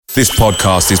This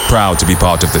podcast is proud to be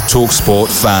part of the TalkSport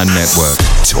Fan Network.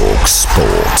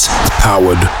 TalkSport.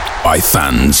 Powered by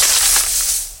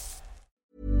fans.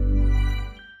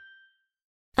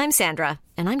 I'm Sandra,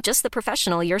 and I'm just the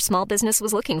professional your small business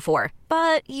was looking for.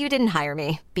 But you didn't hire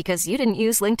me because you didn't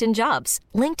use LinkedIn Jobs.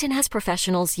 LinkedIn has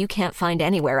professionals you can't find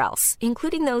anywhere else,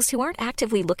 including those who aren't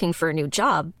actively looking for a new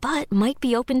job, but might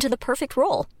be open to the perfect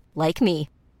role, like me.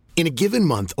 In a given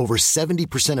month, over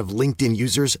 70% of LinkedIn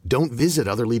users don't visit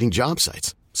other leading job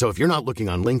sites. So if you're not looking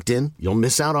on LinkedIn, you'll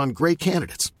miss out on great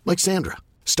candidates like Sandra.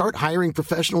 Start hiring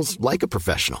professionals like a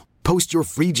professional. Post your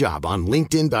free job on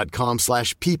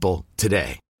linkedin.com/people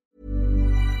today.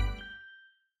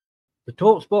 The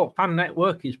TalkSport Fan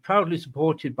Network is proudly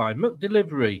supported by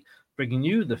McDelivery, bringing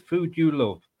you the food you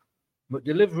love.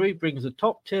 McDelivery brings a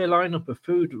top-tier lineup of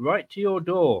food right to your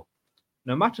door.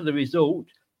 No matter the result,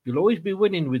 you'll always be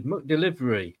winning with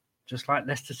McDelivery, just like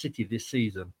Leicester City this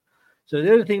season. So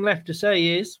the only thing left to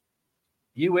say is,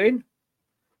 you win.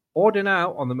 Order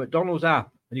now on the McDonald's app,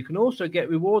 and you can also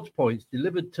get rewards points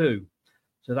delivered too.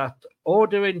 So that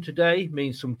ordering today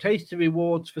means some tasty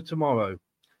rewards for tomorrow.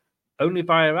 Only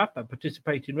via app at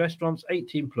participating restaurants,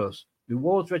 18+.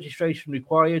 Rewards registration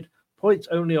required. Points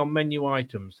only on menu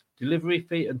items. Delivery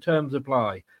fee and terms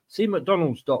apply. See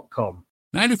mcdonalds.com.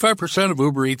 95% of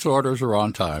Uber Eats orders are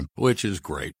on time, which is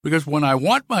great. Because when I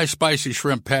want my spicy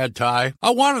shrimp pad thai, I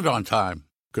want it on time.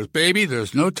 Because, baby,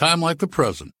 there's no time like the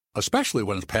present, especially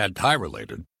when it's pad thai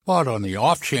related. But on the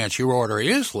off chance your order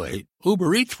is late,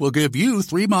 Uber Eats will give you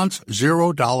 3 months,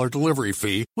 $0 delivery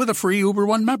fee with a free Uber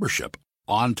One membership.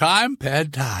 On time,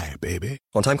 pad thai, baby.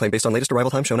 On time claim based on latest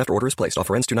arrival time shown after order is placed.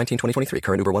 Offer ends 2/19/2023.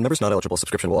 Current Uber One members not eligible.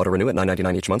 Subscription will auto-renew at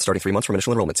 $9.99 each month, starting 3 months from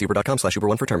initial enrollment. See Uber.com/Uber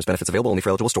One for terms. Benefits available only for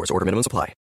eligible stores. Order minimums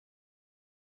apply.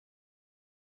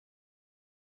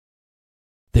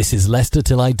 This is Leicester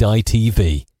Till I Die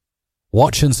TV.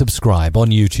 Watch and subscribe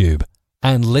on YouTube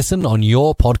and listen on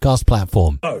your podcast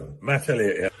platform. Oh, Matt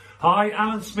Elliott here. Hi,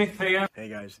 Alan Smith here. Hey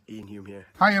guys, Ian Hume here.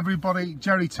 Hi everybody,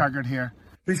 Jerry Taggart here.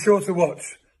 Be sure to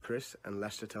watch Chris and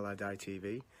Leicester Till I Die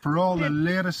TV for all the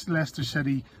latest Leicester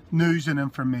City news and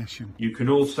information. You can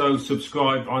also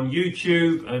subscribe on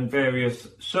YouTube and various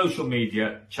social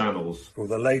media channels for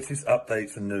the latest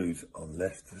updates and news on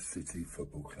Leicester City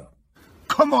Football Club.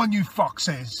 Come on, you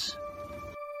foxes!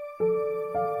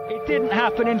 It didn't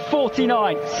happen in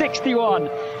 49, 61,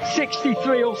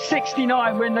 63 or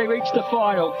 69 when they reached the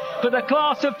final. But the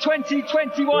class of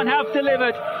 2021 have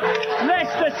delivered.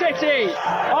 Leicester City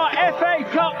are FA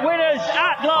Cup winners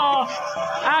at last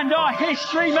and are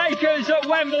history makers at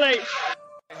Wembley.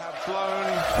 They have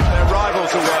blown their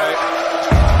rivals away.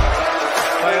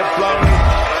 They have blown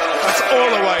us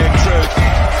all away in truth.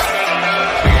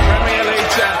 Premier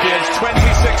League champions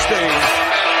 2016.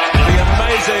 The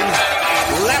amazing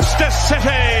Leicester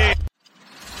City!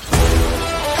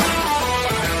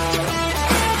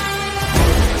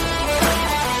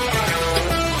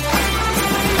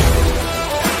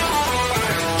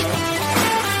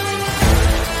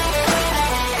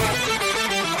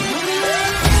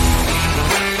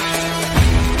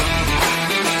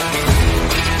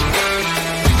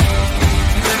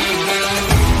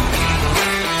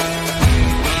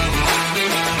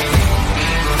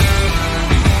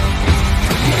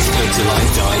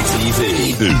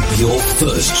 Your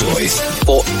first choice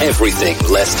for everything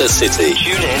Leicester City.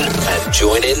 Tune in and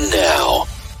join in now.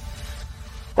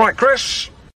 Right,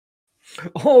 Chris.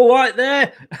 All right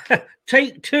there.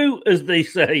 Take two, as they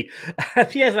say.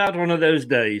 Have you ever had one of those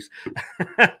days?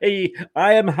 I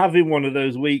am having one of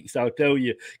those weeks, I'll tell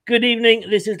you. Good evening.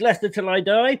 This is Leicester Till I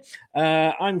Die.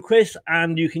 I'm Chris,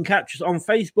 and you can catch us on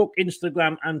Facebook,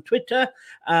 Instagram, and Twitter,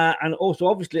 and also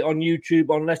obviously on YouTube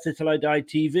on Leicester Till I Die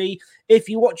TV. If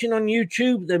you're watching on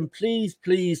YouTube, then please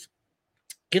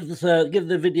give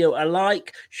the video a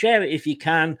like, share it if you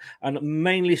can, and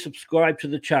mainly subscribe to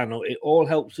the channel. It all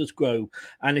helps us grow.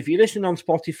 And if you listen on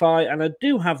Spotify, and I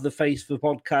do have the face for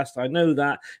podcast, I know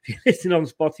that. If you listen on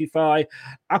Spotify,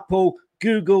 Apple,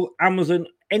 Google, Amazon,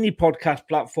 any podcast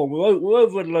platform, we're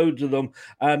over loads of them.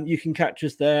 You can catch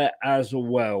us there as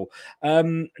well.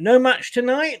 No match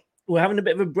tonight. We're having a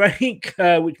bit of a break,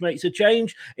 which makes a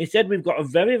change. Instead, we've got a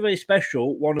very, very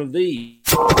special one of these.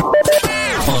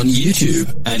 On YouTube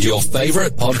and your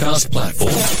favourite podcast platform,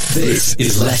 this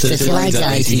is Leicester Till I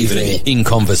Die TV. In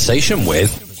conversation with...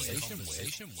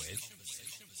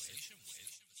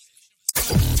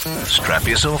 Strap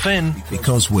yourself in,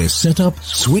 because we're set up,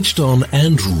 switched on,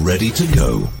 and ready to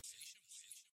go.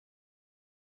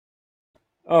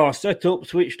 Oh, set up,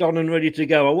 switched on, and ready to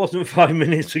go. I wasn't 5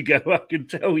 minutes ago, I can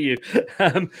tell you.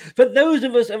 For those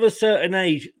of us of a certain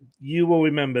age, you will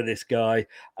remember this guy.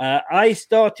 I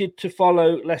started to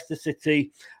follow Leicester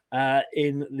City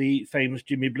in the famous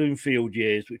Jimmy Bloomfield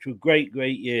years, which were great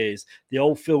years. The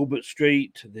old Filbert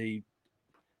Street, the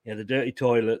dirty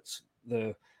toilets,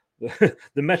 the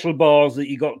metal bars that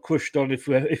you got crushed on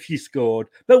if you scored.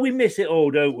 But we miss it all,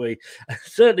 don't we? I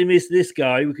certainly miss this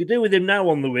guy. We could do with him now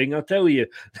on the wing, I'll tell you.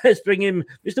 Let's bring him,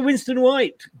 Mr. Winston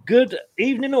White. Good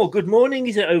evening or good morning,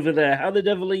 is it over there? How the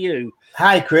devil are you?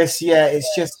 Hi, Chris. Yeah,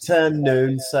 it's just turned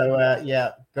noon. So,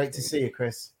 great to see you,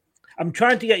 Chris. I'm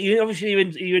trying to get you, obviously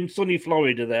you're in sunny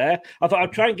Florida there. I thought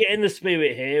I'd try and get in the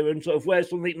spirit here and sort of wear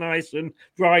something nice and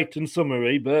bright and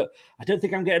summery, but I don't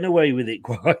think I'm getting away with it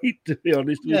quite, to be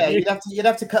honest with you. You'd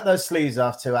have to cut those sleeves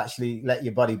off to actually let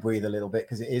your body breathe a little bit,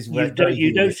 because it is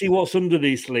you don't see what's under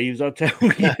these sleeves, I'll tell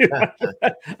you.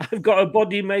 I've got a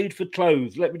body made for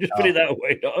clothes. Let me just put it that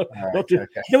way. Okay.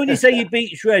 You know, when you say you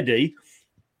beach ready,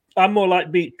 I'm more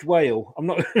like beached whale. I'm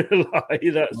not going to lie.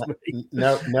 That's me.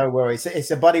 No worries. It's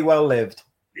a body well lived.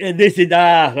 And this is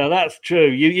that's true.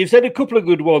 You've said a couple of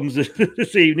good ones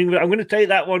this evening, but I'm going to take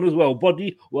that one as well.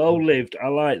 Body well lived. I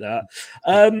like that.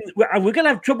 We're going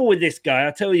to have trouble with this guy.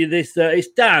 I tell you this. It's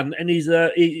Dan, and he's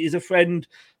a friend.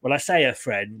 Well, I say a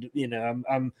friend, you know,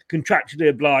 I'm contractually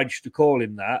obliged to call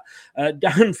him that.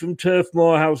 Dan from Turf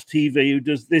Moorhouse TV, who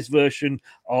does this version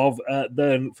of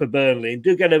for Burnley. And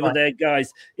do get over there,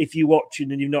 guys, if you're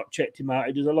watching and you've not checked him out.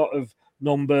 He does a lot of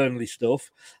non-Burnley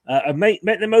stuff. And make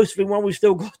the most of him while we've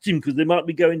still got him, because they might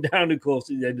be going down, of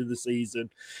course, at the end of the season.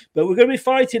 But we're going to be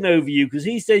fighting over you, because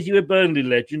he says you're a Burnley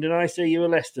legend and I say you're a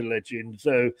Leicester legend.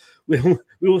 So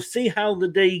we'll see how the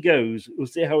day goes. We'll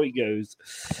see how it goes.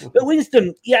 But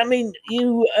Winston, I mean,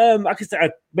 you, like I said, I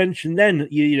mentioned then,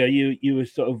 you were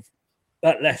sort of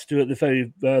at Leicester at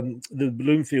the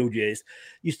Bloomfield years.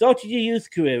 You started your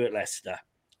youth career at Leicester.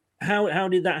 How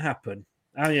did that happen?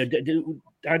 How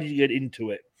did you get into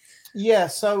it? Yeah,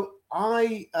 so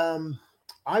I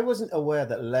wasn't aware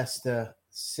that Leicester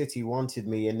City wanted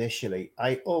me initially.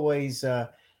 I always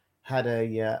had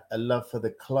a love for the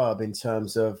club in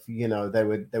terms of, they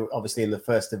were obviously in the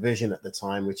first division at the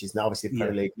time, which is now obviously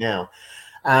Premier League now.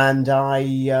 And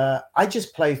I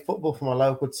just played football for my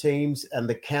local teams and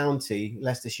the county,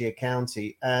 Leicestershire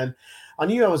County, and I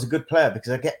knew I was a good player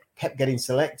because I kept getting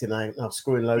selected and I was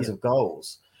scoring loads of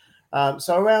goals.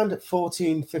 So around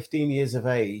 14, 15 years of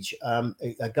age,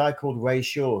 a guy called Ray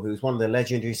Shaw, who's one of the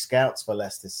legendary scouts for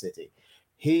Leicester City,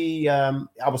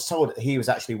 I was told that he was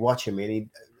actually watching me, and he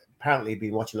apparently had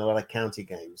been watching a lot of county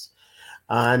games.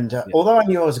 And although I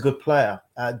knew I was a good player,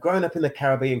 growing up in the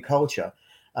Caribbean culture,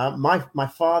 my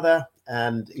father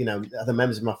and other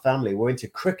members of my family were into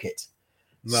cricket.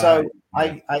 Right. So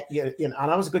and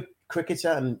I was a good cricketer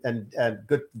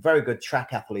and very good track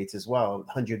athlete as well.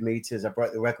 100 meters, I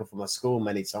broke the record for my school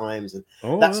many times, and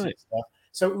that sort of stuff.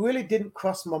 So it really didn't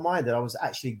cross my mind that I was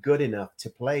actually good enough to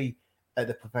play at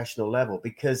the professional level,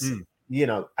 because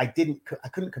I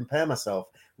couldn't compare myself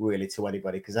really to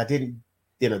anybody, because I didn't,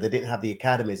 they didn't have the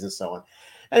academies and so on.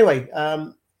 Anyway,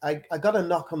 I got a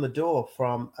knock on the door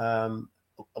from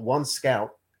one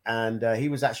scout, and he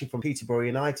was actually from Peterborough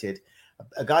United,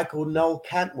 a guy called Noel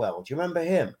Cantwell. Do you remember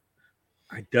him?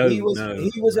 I don't know.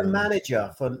 He was a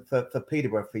manager for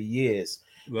Peterborough for years.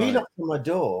 Right. He knocked on my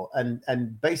door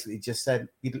and basically just said,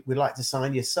 we'd like to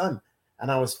sign your son. And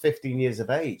I was 15 years of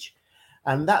age.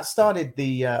 And that started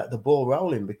the ball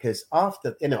rolling, because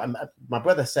after, my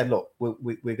brother said, look,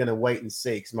 we're going to wait and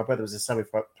see, because my brother was a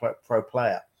semi-pro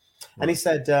player. And he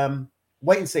said,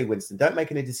 wait and see, Winston, don't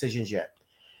make any decisions yet.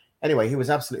 Anyway, he was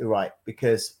absolutely right,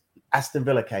 because Aston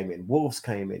Villa came in, Wolves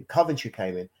came in, Coventry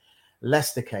came in,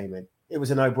 Leicester came in. It was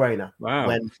a no-brainer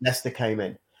when Leicester came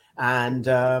in. And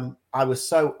I was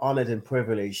so honoured and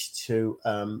privileged to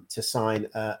sign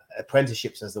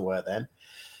apprenticeships, as there were then.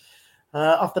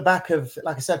 Off the back of,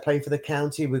 like I said, playing for the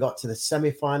county, we got to the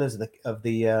semi-finals of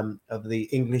the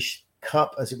English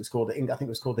Cup, as it was called. I think it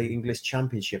was called the English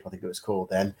Championship. I think it was called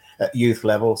then at youth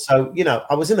level. So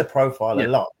I was in the profile a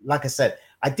lot. Like I said,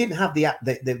 I didn't have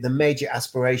the major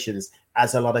aspirations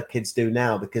as a lot of kids do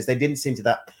now, because they didn't seem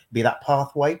to be that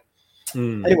pathway.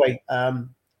 Anyway,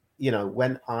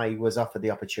 when I was offered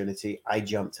the opportunity, I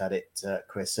jumped at it,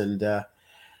 Chris, and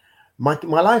my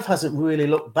life hasn't really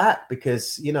looked back,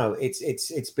 because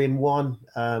it's been one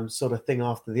sort of thing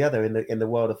after the other in the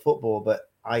world of football. But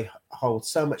I hold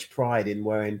so much pride in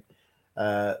wearing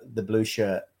the blue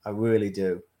shirt. I really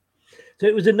do. So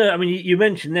it was you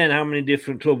mentioned then how many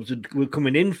different clubs were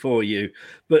coming in for you,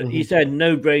 but you said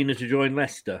no-brainer to join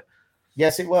Leicester.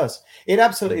 Yes, it was. It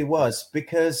absolutely was,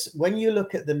 because when you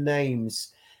look at the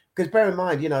names, because bear in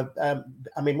mind, I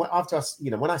mean, after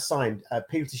when I signed,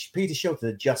 Peter Shilton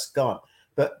had just gone,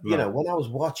 but when I was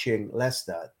watching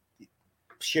Leicester,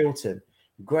 Shilton,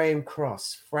 Graham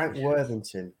Cross, Frank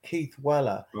Worthington, Keith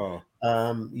Weller,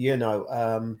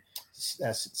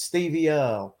 Stevie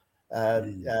Earle,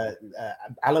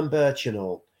 Alan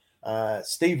Birchinall,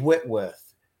 Steve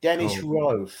Whitworth, Dennis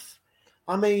Rofe.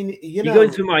 I mean, you're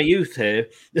going through my youth here.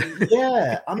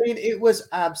 Yeah, I mean, it was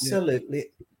absolutely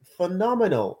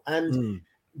phenomenal, and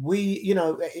we,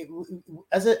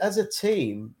 as a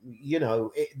team,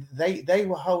 they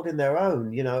were holding their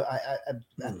own. I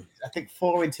think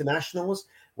 4 internationals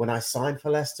when I signed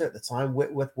for Leicester at the time: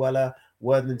 Whitworth, Weller,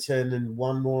 Worthington, and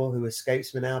one more who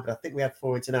escapes me now. But I think we had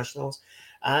 4 internationals,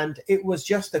 and it was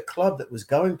just a club that was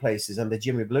going places under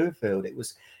Jimmy Bloomfield. It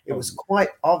was quite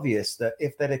obvious that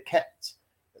if they'd have kept,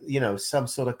 some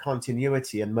sort of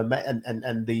continuity and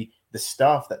the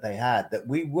staff that they had, that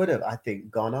we would have, I think,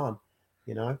 gone on.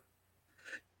 I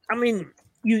mean,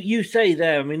 you say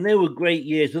there, I mean, they were great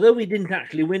years, although we didn't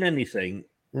actually win anything.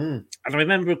 And I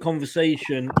remember a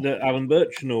conversation that Alan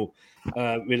Birchinall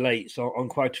relates on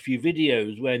quite a few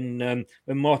videos when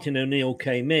Martin O'Neill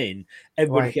came in.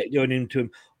 Everybody kept going into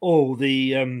him,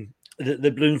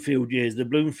 the Bloomfield years, the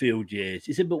Bloomfield years.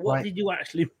 He said, but what did you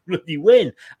actually bloody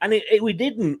win? And we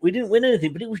didn't win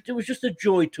anything, but it was just a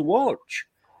joy to watch.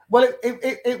 Well,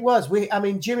 it was.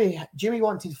 Jimmy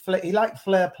wanted he liked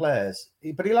flair players,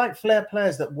 but he liked flair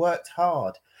players that worked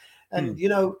hard. And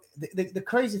the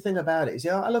crazy thing about it is,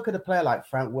 I look at a player like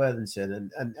Frank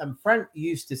Worthington, and Frank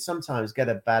used to sometimes get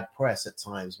a bad press at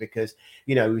times because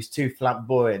he was too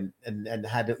flamboyant and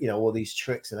had all these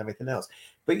tricks and everything else.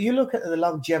 But you look at the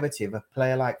longevity of a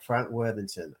player like Frank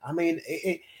Worthington. I mean,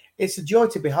 it's a joy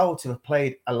to behold to have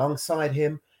played alongside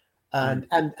him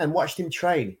and watched him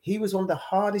train. He was one of the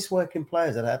hardest working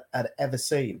players that I'd ever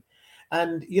seen.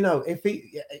 And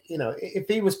if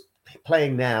he was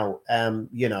playing now,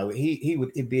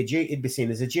 he'd be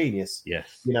seen as a genius.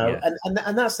 Yes.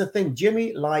 And that's the thing.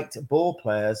 Jimmy liked ball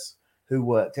players who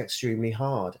worked extremely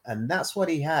hard, and that's what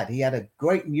he had. He had a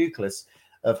great nucleus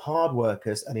of hard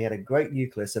workers, and he had a great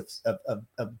nucleus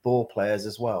of ball players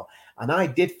as well. And I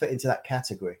did fit into that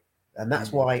category, and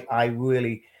that's why I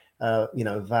really,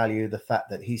 value the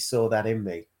fact that he saw that in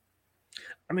me.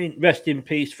 I mean, rest in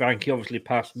peace, Frank. He obviously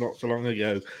passed not so long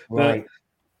ago, right? But,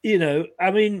 he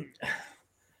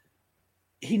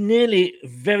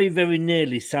very, very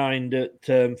nearly signed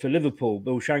for Liverpool,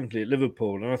 Bill Shankly at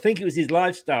Liverpool. And I think it was his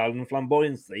lifestyle and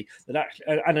flamboyancy that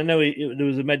actually, and I know there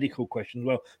was a medical question as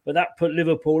well, but that put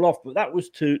Liverpool off. But that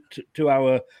was to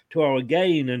our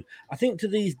gain. And I think to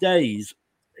these days,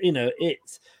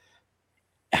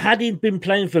 had he been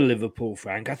playing for Liverpool,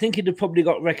 Frank, I think he'd have probably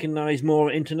got recognised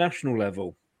more at international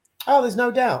level. Oh, there's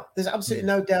no doubt. There's absolutely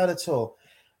no doubt at all.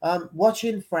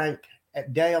 Watching Frank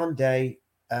day on day,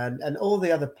 and all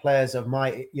the other players of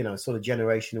my, sort of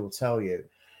generation will tell you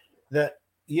that,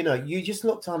 you just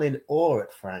looked on in awe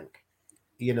at Frank.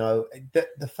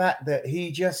 The fact that he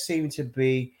just seemed to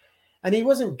be, and he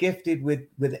wasn't gifted with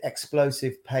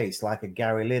explosive pace like a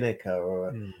Gary Lineker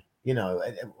or,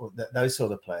 those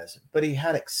sort of players, but he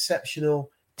had exceptional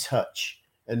touch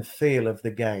and feel of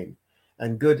the game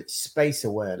and good space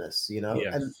awareness, Yes.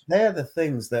 And they're the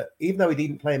things that, even though he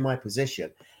didn't play in my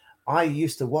position, I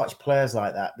used to watch players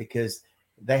like that because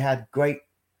they had great,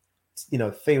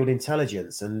 field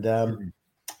intelligence, and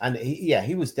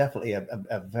he was definitely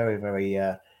a very, very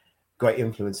great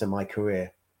influence in my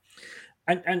career.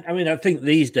 And I mean, I think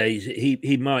these days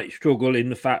he might struggle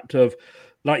in the fact of,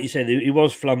 like you said, he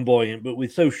was flamboyant, but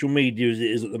with social media as it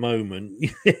is at the moment,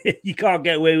 you can't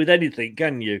get away with anything,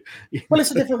 can you? Well, it's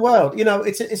a different world,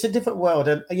 it's a different world,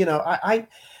 and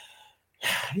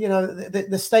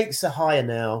the stakes are higher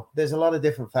now. There's a lot of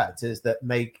different factors that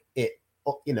make it,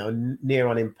 near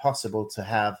on impossible to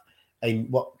have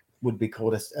what would be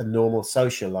called a normal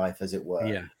social life, as it were.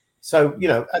 Yeah. So,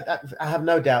 I have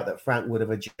no doubt that Frank would have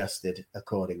adjusted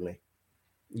accordingly.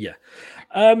 Yeah.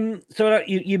 So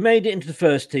you made it into the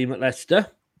first team at Leicester.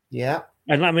 Yeah.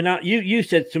 And I mean, you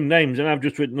said some names, and I've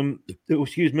just written them.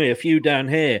 Excuse me, a few down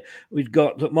here. We've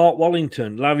got Mark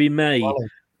Wallington, Larry May.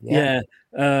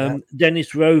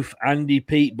 Dennis Rofe, Andy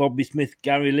Peat, Bobby Smith,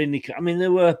 Gary Lineker. I mean,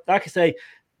 there were, like I say,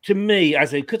 to me,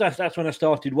 because that's when I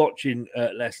started watching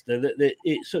Leicester, that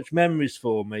it's such memories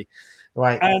for me.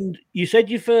 Right. And you said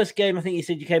your first game, I think you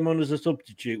said you came on as a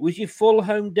substitute. Was your full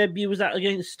home debut, was that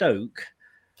against Stoke?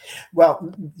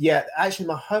 Well, yeah, actually,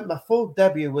 my full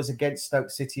debut was against Stoke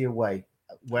City away,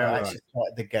 where I actually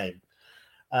started the game.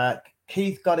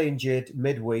 Keith got injured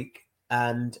midweek,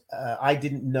 And I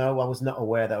didn't know. I was not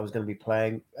aware that I was going to be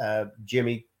playing.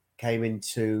 Jimmy came in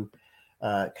to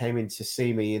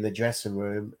see me in the dressing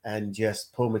room and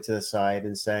just pulled me to the side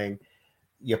and saying,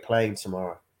 "You're playing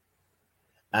tomorrow,"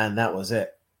 and that was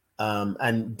it.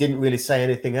 And didn't really say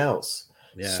anything else.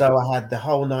 Yeah. So I had the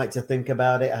whole night to think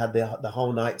about it. I had the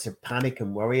whole night to panic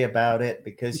and worry about it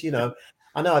because, you know,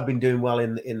 I know I've been doing well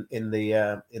in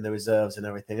the reserves and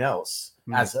everything else,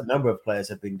 as a number of players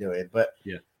have been doing. But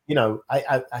you know,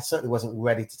 I certainly wasn't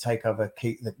ready to take over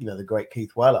the great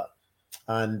Keith Weller,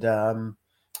 and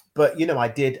but you know, I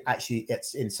did actually,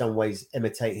 in some ways,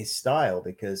 imitate his style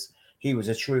because he was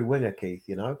a true winger, Keith.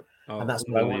 You know. And that's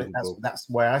what I wanted. That's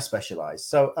where I specialize.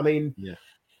 So, I mean,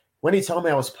 when he told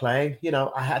me I was playing, you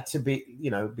know, I had to be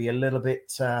a little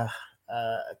bit,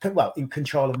 in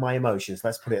control of my emotions.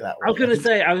 Let's put it that way. I was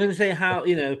going to say how,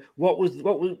 you know, what was,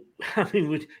 I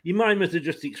mean, your mind must have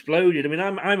just exploded. I mean,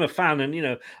 I'm a fan, and, you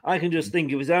know, I can just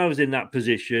think if I was in that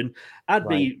position, I'd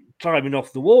be climbing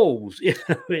off the walls. You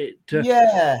know,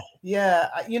 Yeah.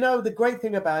 You know, the great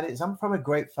thing about it is I'm from a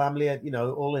great family, you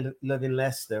know, live in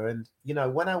Leicester. And, you know,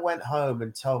 when I went home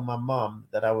and told my mum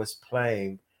that I was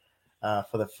playing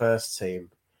for the first team,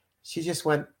 she just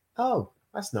went, "Oh,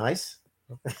 that's nice."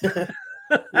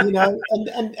 You know,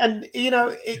 and you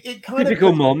know, it kind typical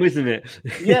of mom, isn't it?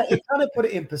 Yeah, it kind of put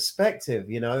it in perspective,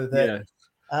 you know, that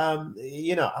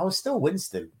you know, I was still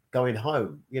Winston going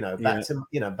home, you know, back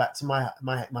to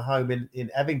my home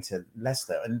in Evington,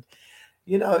 Leicester. And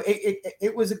you know,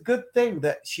 it was a good thing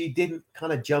that she didn't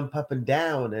kind of jump up and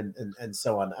down and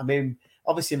so on. I mean,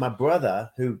 obviously my brother,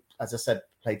 who, as I said,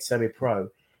 played semi-pro,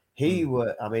 he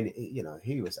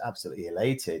was absolutely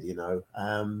elated, you know.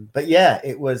 But yeah,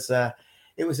 it was a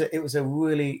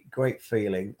really great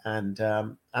feeling, and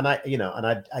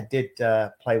I did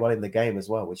play well in the game as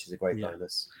well, which is a great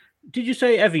bonus. Did you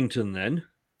say Evington then?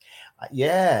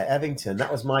 Yeah, Evington.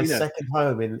 That was my second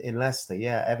home in Leicester.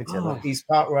 Yeah, Evington, East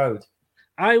Park Road.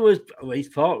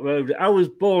 East Park Road. I was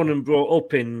born and brought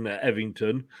up in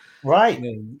Evington. Right.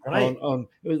 Right.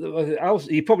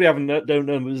 You probably don't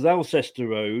know, it was Alcester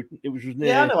Road. It was near.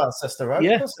 Yeah, I know Alcester Road.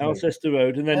 Yeah, Alcester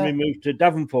Road, and then we moved to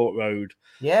Davenport Road.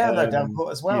 Yeah, I know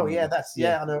Davenport as well. Yeah,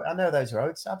 I know those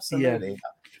roads. Absolutely.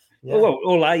 Yeah. Oh, well,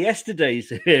 all our yesterdays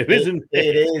here, isn't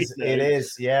it? It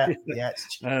is. Yeah. There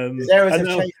is a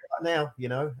change right now, you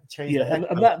know.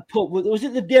 And that pub, was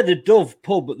it the Dove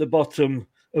pub at the bottom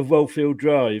of Wellfield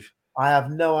Drive? I have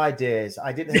no ideas.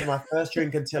 I didn't have my first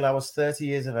drink until I was 30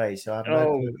 years of age, so I have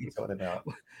no clue what you're talking about.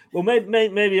 Well,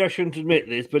 maybe I shouldn't admit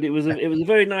this, but it was a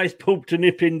very nice pub to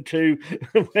nip into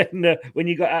when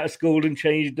you got out of school and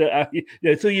changed,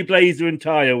 threw your blazer and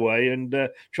tie away and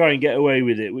try and get away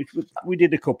with it, which we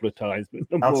did a couple of times.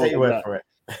 But I'll take your word for it.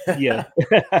 Yeah.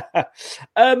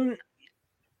 And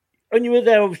you were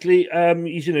there, obviously.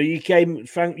 You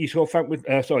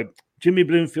saw Jimmy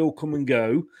Bloomfield come and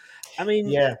go. I mean,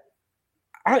 yeah.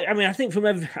 I think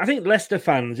I think Leicester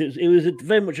fans, it was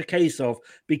very much a case of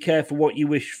be careful what you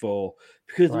wish for,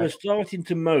 because they were starting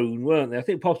to moan, weren't they? I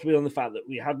think possibly on the fact that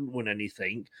we hadn't won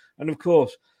anything, and of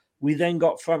course we then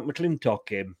got Frank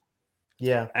McClintock in.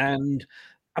 Yeah, and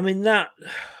I mean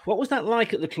what was that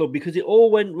like at the club? Because it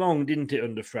all went wrong, didn't it,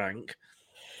 under Frank?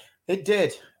 It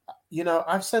did. You know,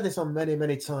 I've said this on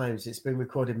many times. It's been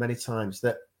recorded many times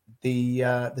that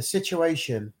the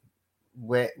situation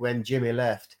when Jimmy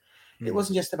left. It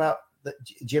wasn't just about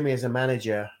Jimmy as a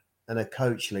manager and a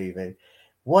coach leaving.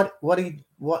 What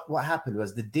happened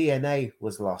was the DNA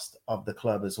was lost of the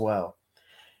club as well.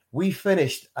 We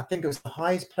finished, I think it was the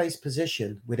highest placed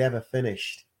position we'd ever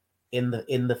finished in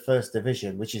the first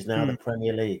division, which is now the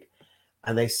Premier League,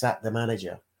 and they sacked the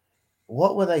manager.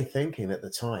 What were they thinking at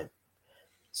the time?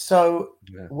 So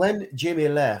when Jimmy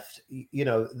left, you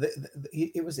know,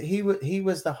 he was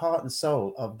the heart and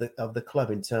soul of the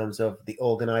club in terms of the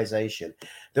organization.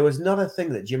 There was not a thing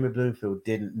that Jimmy Bloomfield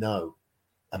didn't know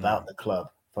about the club,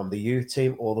 from the youth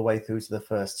team all the way through to the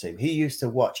first team. He used to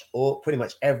watch pretty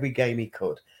much every game he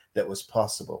could that was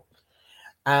possible.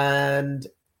 And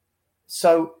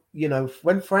so, you know,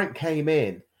 when Frank came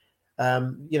in,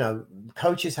 you know,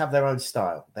 coaches have their own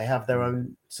style. They have their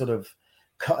own sort of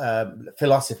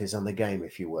philosophies on the game,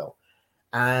 if you will,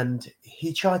 and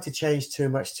he tried to change too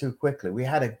much too quickly. We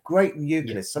had a great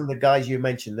nucleus. Some of the guys you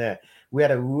mentioned there, we had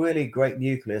a really great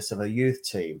nucleus of a youth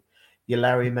team. Your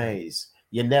Larry Mays,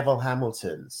 your Neville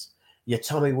Hamiltons, your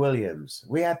Tommy Williams.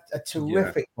 We had a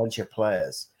terrific bunch of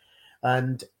players,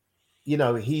 and you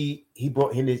know, he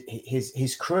brought in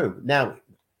his crew. Now,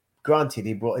 granted,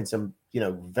 he brought in some, you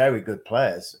know, very good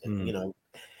players. You know,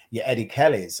 your Eddie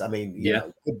Kellys. I mean, you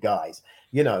know, good guys.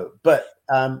 You know, but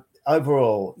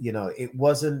overall, it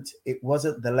wasn't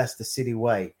the Leicester City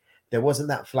way. There wasn't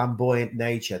that flamboyant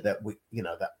nature that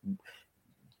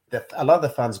that a lot of the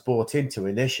fans bought into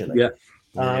initially.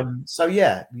 So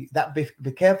that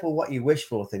be careful what you wish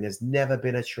for thing has never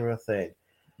been a true thing,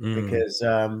 because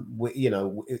a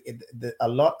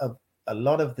lot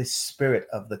of the spirit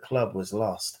of the club was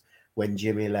lost when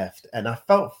Jimmy left, and I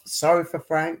felt sorry for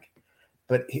Frank,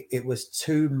 but it was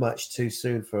too much too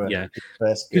soon for his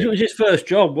first gig. It was his first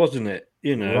job, wasn't it?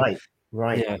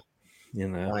 Right. Yeah.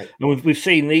 And we've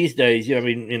seen these days.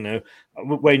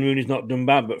 Wayne Rooney's not done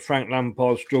bad, but Frank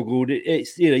Lampard struggled.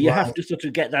 It's you have to sort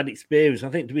of get that experience, I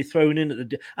think, to be thrown in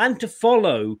at and to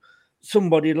follow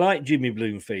somebody like Jimmy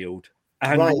Bloomfield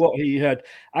and what he had.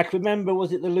 I can remember,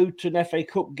 was it the Luton FA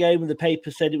Cup game, and the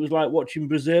paper said it was like watching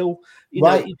Brazil.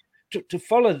 To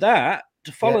follow that,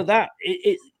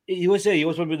 he was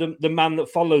the man that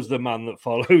follows the man that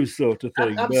follows, sort of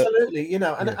thing. Absolutely,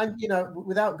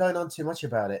 without going on too much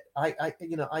about it, I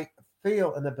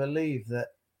feel and I believe that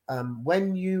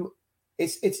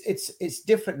it's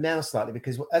different now slightly,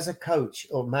 because as a coach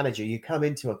or manager, you come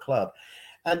into a club,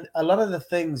 and a lot of the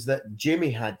things that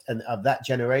Jimmy had and of that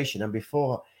generation and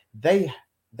before, they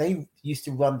used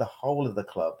to run the whole of the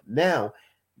club. Now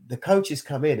the coaches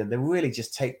come in and they really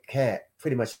just take care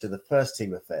pretty much to the first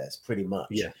team affairs, pretty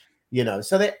much.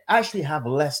 So they actually have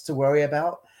less to worry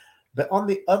about. But on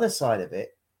the other side of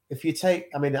it, if you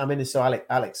take,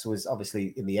 Alex was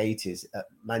obviously in the 80s at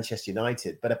Manchester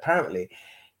United, but apparently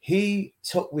he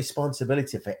took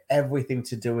responsibility for everything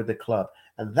to do with the club.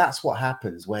 And that's what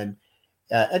happens when,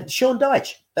 and Sean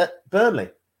Dyche at Burnley,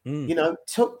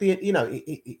 took the,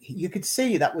 you could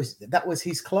see that was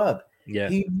his club. Yeah.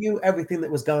 He knew everything that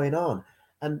was going on.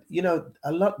 And,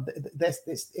 a lot,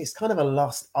 it's kind of a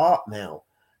lost art now.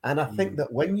 And I think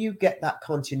that when you get that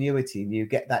continuity and you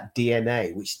get that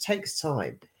DNA, which takes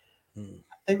time, I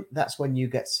think that's when you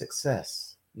get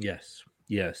success. Yes.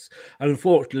 And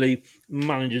unfortunately,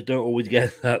 managers don't always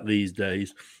get that these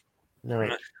days. No.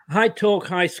 Hi, Talk.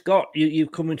 Hi, Scott.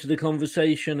 You've come into the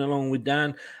conversation along with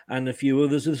Dan and a few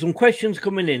others. There's some questions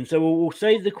coming in, so we'll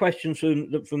save the questions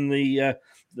from the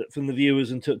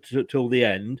viewers until the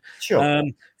end. Sure.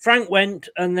 Frank went,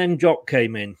 and then Jock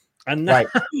came in, and that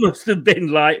must have been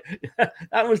like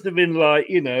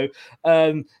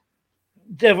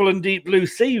Devil and Deep Blue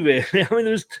Sea. Really,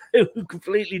 there's two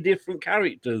completely different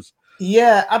characters.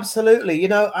 Yeah,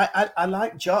 absolutely. I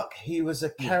like Jock. He was a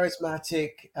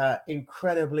charismatic,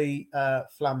 incredibly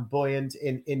flamboyant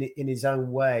in his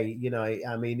own way. He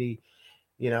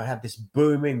had this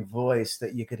booming voice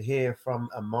that you could hear from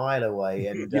a mile away,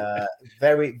 and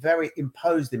very, very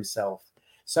imposed himself.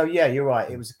 So yeah, you're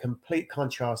right. It was a complete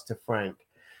contrast to Frank.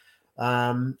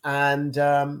 But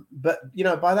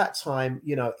by that time,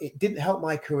 it didn't help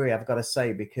my career, I've got to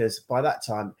say, because by that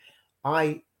time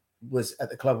I was at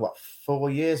the club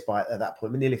 4 years at that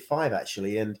point, nearly 5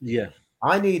 actually, and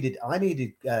I needed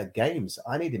games,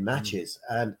 I needed matches,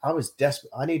 and I was desperate.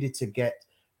 I needed to get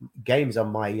games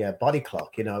on my body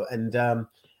clock, and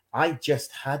I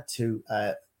just had to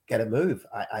get a move.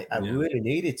 I really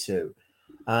needed to,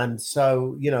 and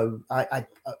so I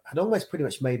had almost pretty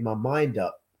much made my mind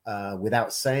up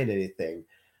without saying anything.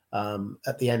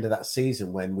 At the end of that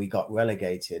season when we got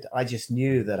relegated, I just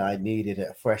knew that I needed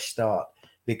a fresh start,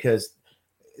 because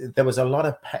there was a lot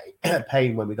of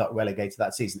pain when we got relegated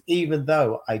that season, even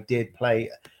though I did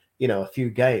play, a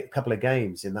couple of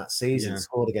games in that season,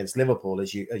 scored against Liverpool,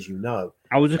 as you know.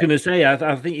 I was just going to say,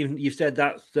 I think you said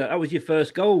that was your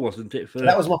first goal, wasn't it?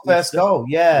 That was my first goal.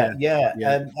 Yeah.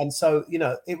 And so,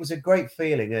 it was a great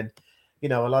feeling. And, a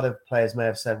lot of players may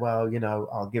have said, well,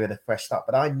 I'll give it a fresh start.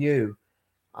 But I knew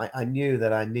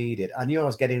that I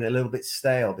was getting a little bit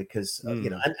stale because,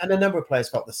 and a number of players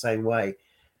felt the same way,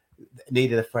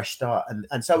 needed a fresh start.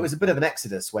 And so it was a bit of an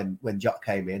exodus when Jock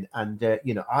came in, and,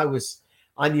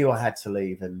 I knew I had to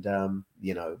leave, and,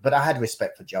 but I had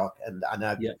respect for Jock, and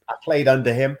I played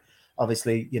under him,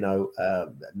 obviously,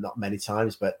 not many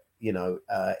times, but,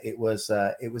 it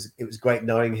was great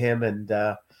knowing him.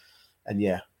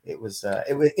 It was a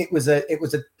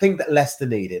thing that Leicester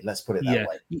needed. Let's put it that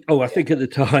way. Oh, I think at the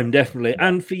time, definitely.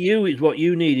 And for you, it's what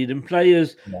you needed. And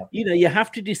players, you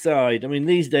have to decide. I mean,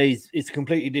 these days it's a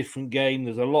completely different game.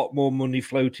 There's a lot more money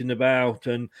floating about,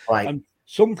 and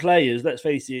some players, let's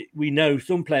face it, we know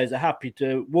some players are happy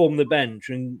to warm the bench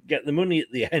and get the money at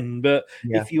the end. But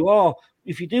if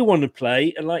you do want to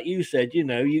play, and like you said,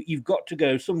 you've got to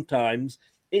go sometimes.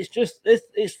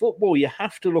 It's football. You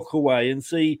have to look away and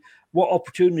see what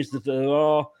opportunities that there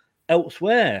are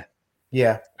elsewhere.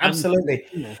 Yeah, absolutely.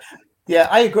 Yeah,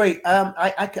 I agree.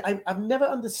 I've never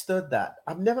understood that.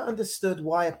 I've never understood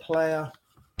why a player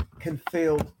can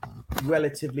feel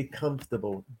relatively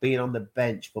comfortable being on the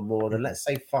bench for more than, let's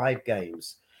say, 5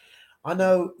 games. I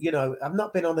know, I've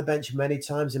not been on the bench many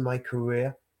times in my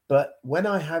career, but when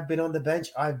I have been on the bench,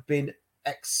 I've been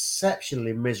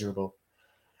exceptionally miserable.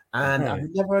 And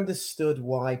I've never understood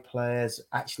why players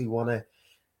actually want to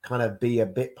kind of be a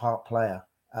bit part player.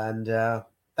 And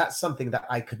that's something that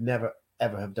I could never,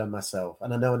 ever have done myself.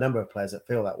 And I know a number of players that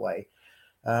feel that way.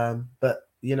 But,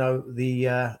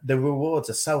 the rewards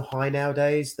are so high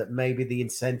nowadays that maybe the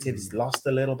incentive's lost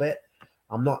a little bit.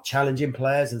 I'm not challenging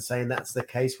players and saying that's the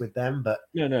case with them, but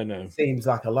no. It seems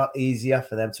like a lot easier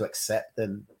for them to accept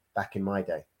than back in my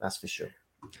day. That's for sure.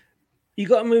 You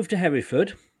got to move to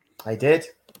Hereford. I did.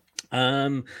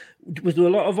 Was there a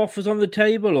lot of offers on the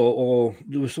table, or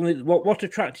there was something? What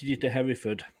attracted you to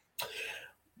Hereford?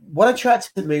 What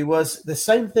attracted me was the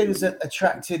same things that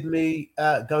attracted me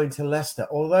going to Leicester.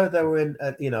 Although they were in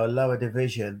a lower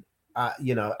division, I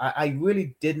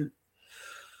really didn't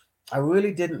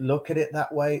look at it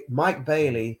that way. Mike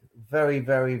Bailey, very,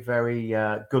 very, very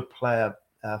good player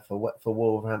for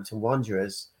Wolverhampton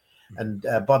Wanderers, and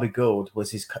Bobby Gould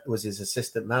was his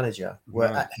assistant manager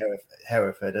at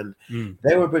Hereford, and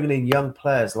they were bringing in young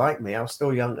players like me. I was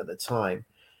still young at the time,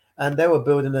 and they were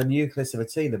building a nucleus of a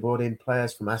team. They brought in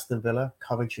players from Aston Villa,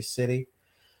 Coventry City,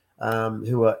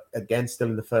 who were again still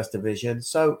in the first division.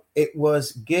 So it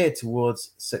was geared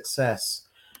towards success.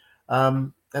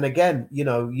 And again,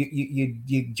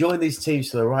 you join these teams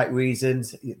for the right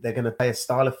reasons. They're going to play a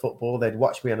style of football. They'd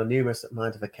watched me on a numerous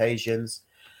amount of occasions.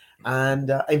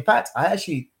 And in fact, I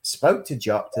actually spoke to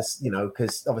Jock,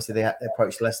 because obviously they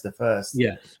approached Leicester first.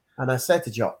 Yes. And I said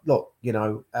to Jock, look,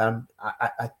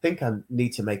 I think I need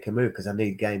to make a move because I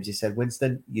need games. He said,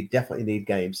 Winston, you definitely need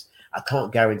games. I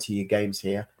can't guarantee you games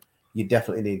here. You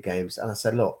definitely need games. And I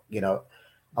said, look,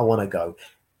 I want to go.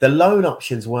 The loan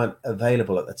options weren't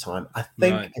available at the time. I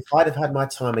think if I'd have had my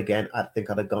time again, I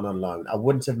think I'd have gone on loan. I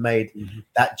wouldn't have made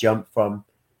that jump from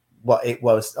what it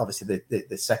was, obviously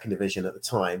the second division at the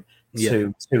time,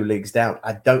 to 2 leagues down.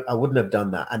 I wouldn't have done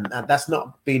that. And that's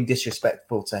not being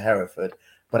disrespectful to Hereford,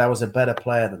 but I was a better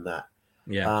player than that.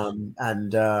 Yeah.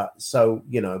 So,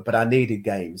 but I needed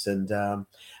games. And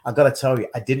I've got to tell you,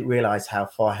 I didn't realize how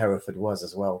far Hereford was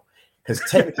as well. Because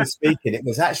technically speaking, it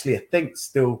was actually, I think,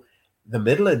 still the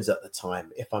Midlands at the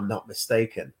time, if I'm not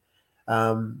mistaken.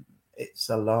 It's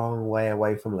a long way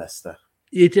away from Leicester.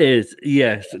 It is,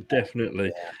 yes,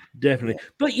 definitely.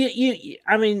 But you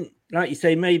I mean, like you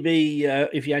say, maybe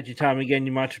if you had your time again,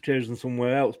 you might have chosen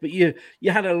somewhere else. But you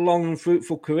had a long and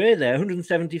fruitful career there,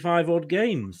 175 odd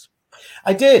games.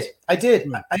 I did.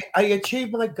 I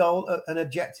achieved my goal and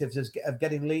objectives of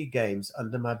getting league games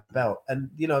under my belt, and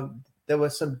there were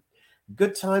some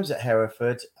good times at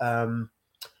Hereford.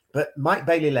 But Mike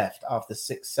Bailey left after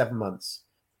 6-7 months,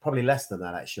 probably less than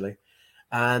that actually.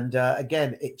 And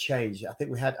again, it changed. I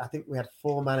think we had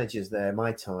 4 managers there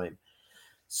my time.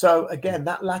 So again,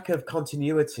 that lack of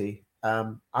continuity,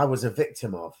 I was a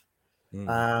victim of.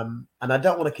 And I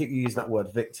don't want to keep using that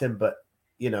word victim, but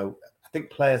I think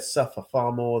players suffer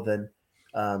far more than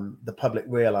the public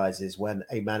realizes when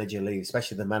a manager leaves,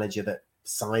 especially the manager that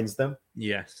signs them.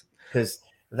 Yes, because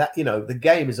that the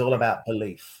game is all about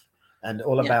belief. And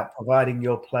all about providing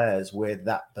your players with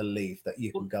that belief that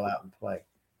you can go out and play.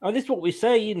 Oh, this is what we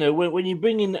say, when you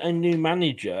bring in a new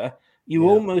manager, you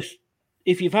almost,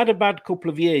 if you've had a bad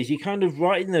couple of years, you're kind of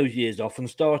writing those years off and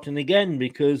starting again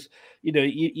because,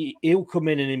 he'll come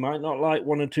in and he might not like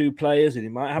 1 or 2 players and he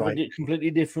might have a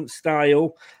completely different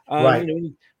style.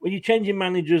 When you're changing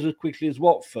managers as quickly as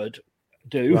Watford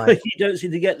do, you don't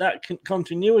seem to get that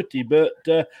continuity. But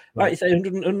like you say,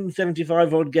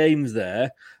 175 odd games there.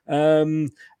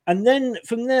 And then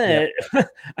from there,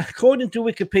 according to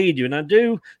Wikipedia, and I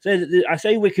do say that I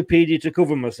say Wikipedia to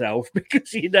cover myself because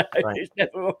it's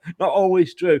not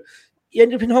always true. You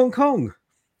end up in Hong Kong.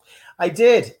 I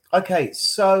did. Okay,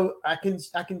 so I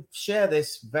can share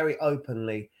this very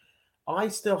openly. I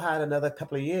still had another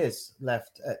couple of years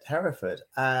left at Hereford,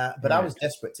 but I was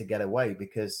desperate to get away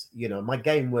because, my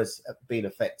game was being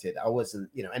affected. I wasn't,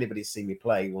 anybody seen me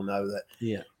play will know that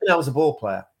I was a ball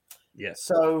player. Yeah.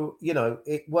 So,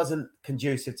 it wasn't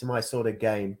conducive to my sort of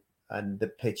game and the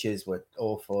pitches were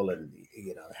awful and,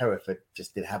 Hereford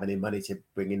just didn't have any money to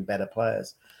bring in better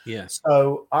players. Yeah.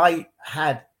 So I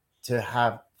had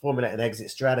to formulate an exit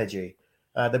strategy.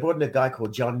 They brought in a guy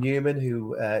called John Newman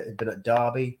who had been at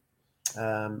Derby.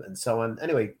 And so on.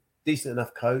 Anyway, decent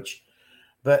enough coach,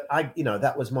 but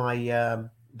that was my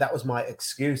that was my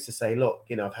excuse to say, look,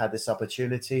 I've had this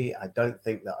opportunity. I don't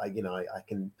think that I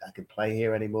can play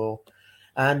here anymore.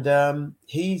 And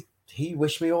he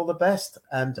wished me all the best.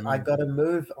 And I got a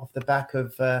move off the back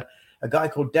of a guy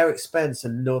called Derek Spence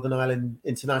and Northern Ireland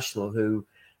International, who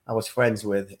I was friends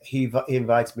with. He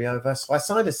invited me over. So I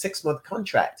signed a 6-month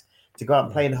contract to go out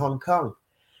and play in Hong Kong.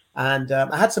 And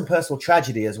I had some personal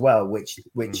tragedy as well, which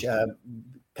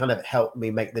kind of helped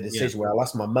me make the decision where I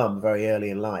lost my mum very early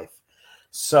in life.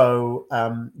 So,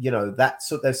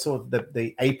 there's sort of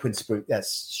the apron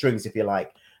strings, if you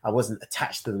like. I wasn't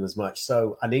attached to them as much.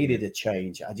 So I needed a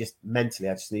change. I just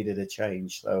needed a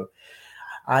change. So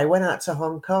I went out to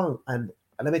Hong Kong, and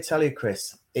let me tell you,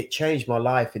 Chris, it changed my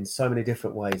life in so many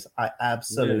different ways. I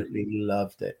absolutely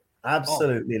loved it.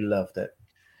 Absolutely loved it.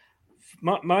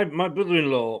 My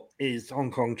brother-in-law is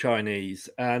Hong Kong Chinese,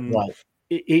 and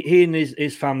he and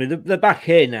his family, they're back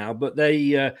here now, but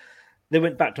they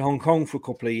went back to Hong Kong for a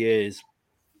couple of years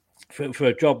for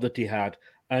a job that he had.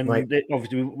 And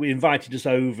obviously we invited us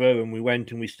over, and we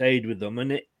went and we stayed with them.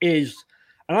 And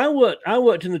I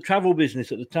worked in the travel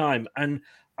business at the time, and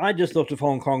I just thought of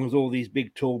Hong Kong as all these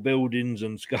big tall buildings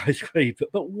and skyscrapers.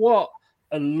 But what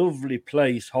a lovely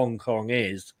place Hong Kong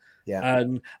is. Yeah.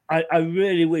 And I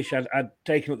really wish I'd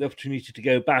taken up the opportunity to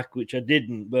go back, which I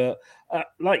didn't. But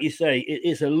like you say,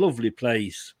 it's a lovely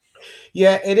place.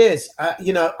 Yeah, it is.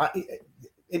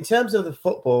 In terms of the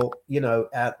football,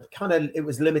 kind of it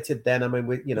was limited then. I mean,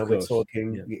 we're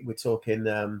talking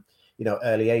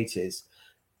early 80s.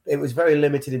 It was very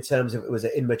limited in terms of it was an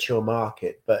immature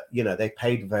market, but they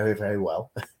paid very, very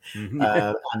well,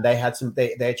 and they had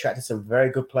they attracted some very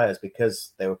good players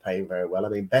because they were paying very well. I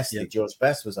mean, George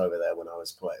Best was over there when I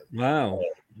was playing. Wow.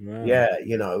 Yeah,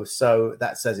 so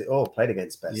that says it all. Played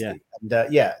against Bestie, and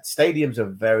stadiums are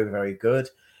very, very good.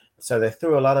 So they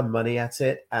threw a lot of money at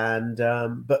it, and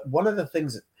but one of the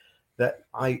things that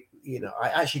I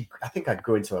think I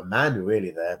grew into a man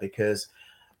really there, because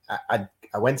I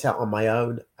went out on my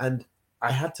own and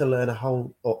I had to learn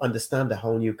understand a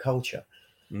whole new culture.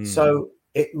 So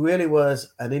it really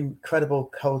was an incredible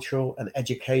cultural and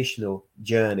educational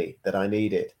journey that I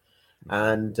needed,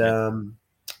 and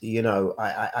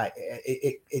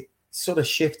it sort of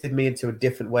shifted me into a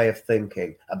different way of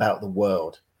thinking about the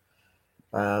world.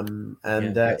 So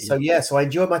I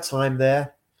enjoyed my time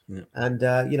there, and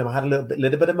I had a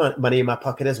little bit of money in my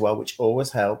pocket as well, which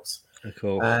always helps.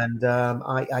 Cool. And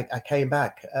I came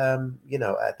back,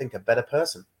 I think a better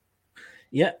person.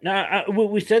 Yeah. Now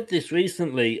we said this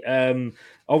recently.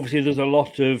 Obviously, there's a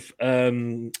lot of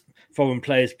foreign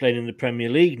players playing in the Premier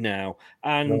League now,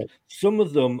 and some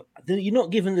of them you're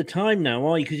not given the time now,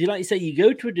 are you? Because like you say, you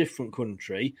go to a different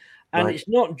country, and it's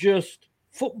not just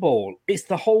football, it's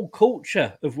the whole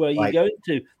culture of where you're going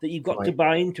to that you've got to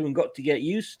buy into and got to get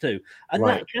used to, and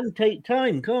that can take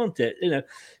time, can't it?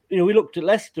 We looked at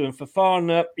Leicester, and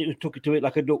Fofana, it took it to it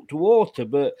like a duck to water,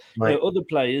 but other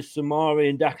players, Samari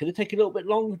and Daka, they take a little bit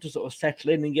longer to sort of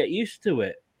settle in and get used to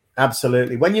it.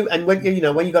 Absolutely. When you got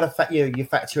to you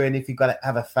factor in if you've got to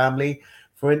have a family,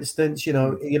 for instance,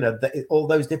 all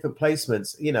those different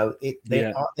placements,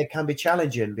 they can be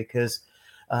challenging because.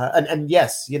 And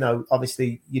yes,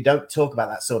 obviously you don't talk about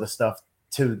that sort of stuff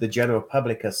to the general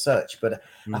public as such, but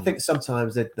I think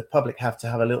sometimes the public have to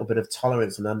have a little bit of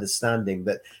tolerance and understanding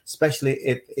that, especially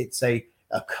if it's a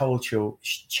cultural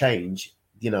change,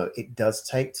 it does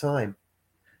take time.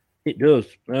 It does.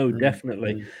 Oh,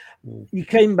 definitely. You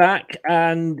came back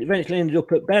and eventually ended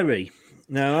up at Bury.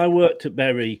 Now, I worked at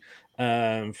Bury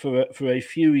for a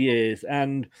few years,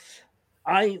 and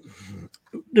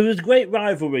there was great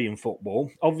rivalry in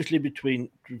football, obviously between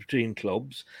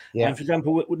clubs. Yeah. And for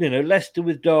example, Leicester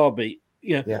with Derby,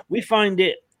 we find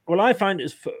it. Well, I find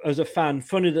it as a fan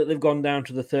funny that they've gone down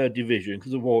to the third division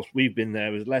because, of course, we've been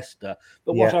there as Leicester.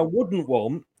 But what I wouldn't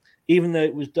want, even though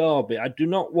it was Derby, I do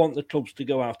not want the clubs to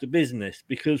go out of business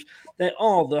because they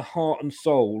are the heart and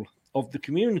soul of the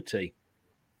community.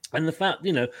 And the fact,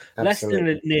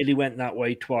 Leicester nearly went that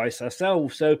way twice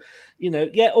ourselves. So,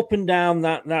 up and down,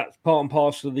 that's part and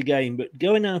parcel of the game. But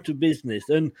going out of business,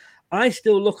 and I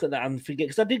still look at that and forget,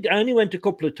 because I only went a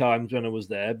couple of times when I was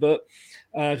there, but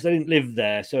because I didn't live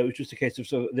there. So it was just a case of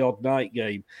sort of the odd night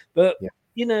game. But,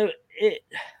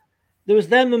 there was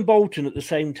them and Bolton at the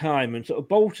same time, and sort of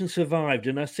Bolton survived.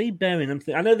 And I see Bury, and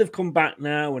I know they've come back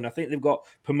now, and I think they've got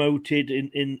promoted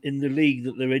in the league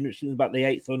that they're in, which is about the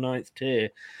 8th or 9th tier.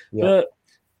 Yeah. But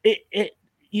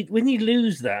when you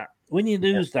lose that,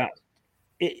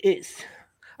 it's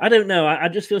I don't know. I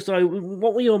just feel sorry.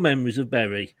 What were your memories of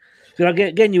Bury? Because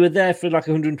again, you were there for like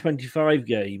 125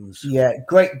 games. Yeah,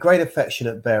 great affection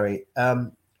at Bury.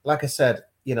 Like I said,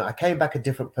 I came back a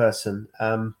different person.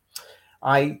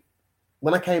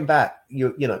 When I came back,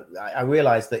 I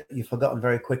realized that you've forgotten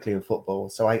very quickly in football.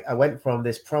 So I went from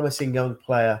this promising young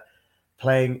player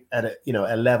playing at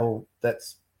a level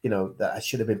that's, that I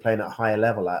should have been playing at a higher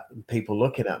level at, and people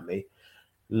looking at me,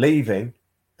 leaving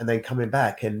and then coming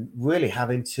back and really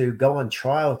having to go on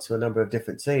trial to a number of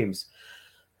different teams.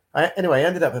 I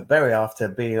ended up at Bury after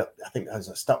being, I think I was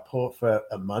at Stockport for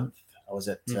a month. I was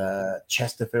at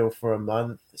Chesterfield for a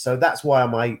month. So that's why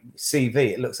on my CV,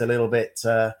 it looks a little bit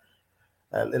top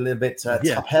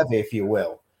heavy, if you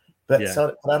will. But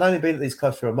I'd only been at these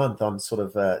clubs for a month on sort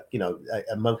of a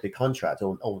monthly contract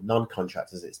or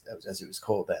non-contract as it was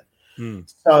called then.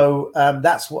 So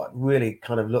that's what really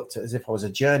kind of looked as if I was a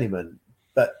journeyman.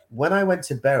 But when I went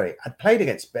to Bury, I played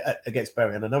against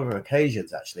Bury on a number of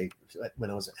occasions actually when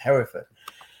I was at Hereford,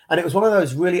 and it was one of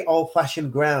those really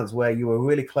old-fashioned grounds where you were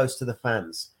really close to the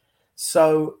fans.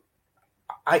 So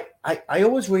I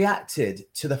always reacted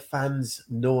to the fans'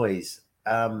 noise.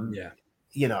 And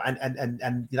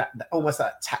that almost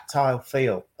that tactile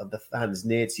feel of the fans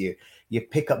near to you. You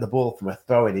pick up the ball from a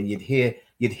throw-in, and you'd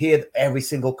hear every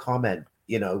single comment,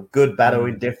 good, bad, or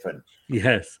indifferent.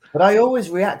 Yes. But I always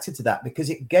reacted to that because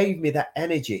it gave me that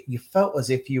energy. You felt as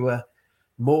if you were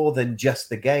more than just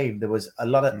the game. There was a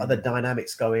lot of other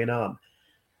dynamics going on.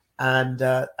 And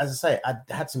as I say, I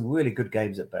had some really good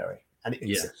games at Bury. And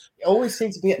it always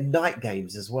seemed to be at night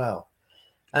games as well.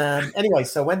 Anyway,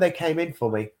 so when they came in for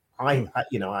me, I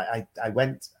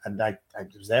went and I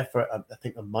was there for I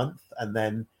think a month, and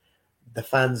then the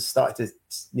fans started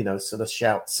to sort of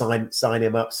shout, sign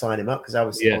him up, because I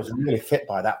was really fit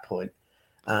by that point,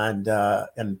 and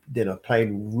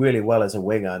playing really well as a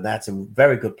winger, and they had some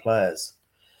very good players.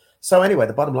 So anyway,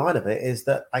 the bottom line of it is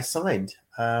that I signed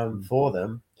for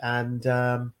them, and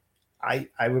I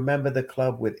remember the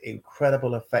club with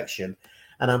incredible affection,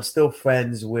 and I'm still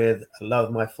friends with a lot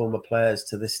of my former players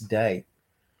to this day.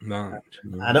 Right.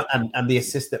 And the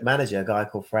assistant manager, a guy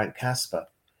called Frank Casper,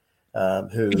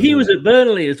 he was at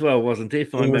Burnley as well, wasn't he?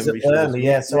 He was at Burnley,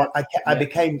 yeah. So I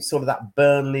became sort of that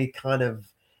Burnley kind of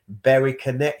Bury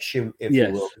connection, if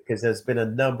you will, because there's been a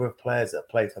number of players that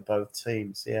play for both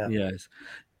teams. Yeah. Yes.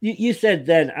 You said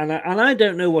then, and I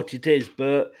don't know what it is,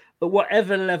 but at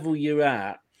whatever level you're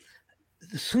at,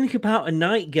 there's something about a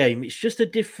night game. It's just a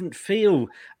different feel,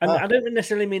 and I don't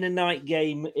necessarily mean a night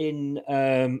game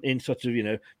in sort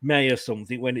of May or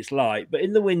something when it's light, but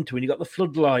in the winter when you got the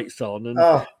floodlights on, and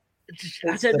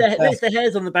the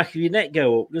hairs on the back of your neck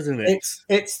go up, doesn't it?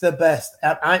 It's the best.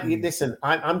 Listen,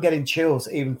 I'm getting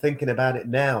chills even thinking about it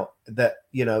now. That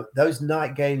those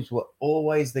night games were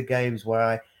always the games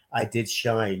where I did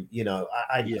shine.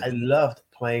 I loved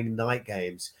playing night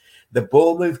games. The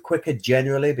ball moved quicker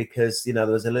generally because there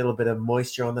was a little bit of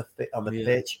moisture on the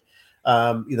pitch.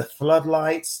 The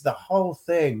floodlights, the whole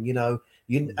thing.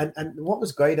 And what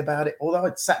was great about it,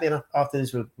 although Saturday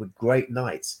afternoons were great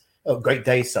nights, great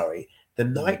days. Sorry, the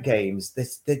night games.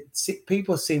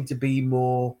 People seem to be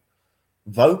more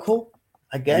vocal,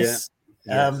 I guess.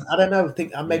 I don't know. I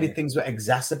think maybe things were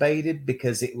exacerbated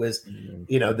because it was,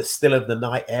 the still of the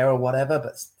night air or whatever.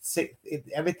 But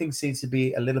everything seems to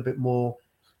be a little bit more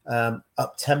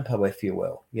up tempo, if you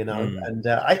will. And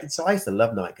I used to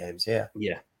love night games.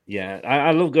 Yeah.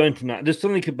 I love going to night. There's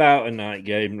something about a night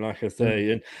game, like I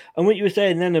say, and what you were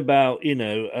saying then about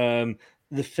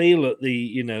the feel at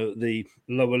the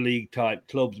lower league type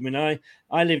clubs. I mean,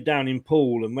 I lived down in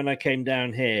Poole, and when I came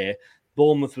down here,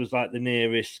 Bournemouth was like the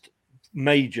nearest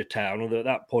major town, although at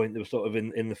that point they were sort of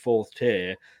in the fourth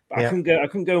tier. But I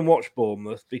couldn't go and watch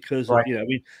Bournemouth because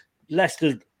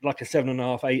Leicester's like a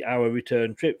 7.5, 8 hour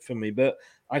return trip for me, but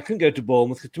I couldn't go to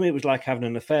Bournemouth because to me it was like having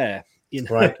an affair.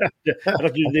 Right. I'd have to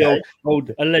do the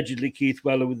old allegedly Keith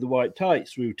Weller with the white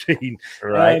tights routine.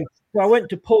 Right. So I went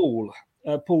to Poole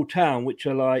Town, which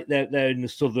are like they're in the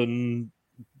southern,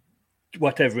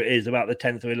 whatever it is, about the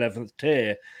 10th or 11th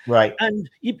tier, right? And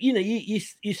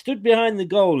you stood behind the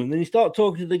goal, and then you start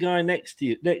talking to the guy next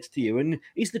to you, and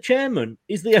he's the chairman,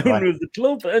 he's the owner of the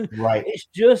club, and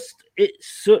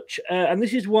it's such. And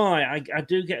this is why I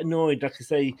do get annoyed, like I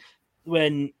say,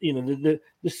 when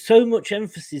there's so much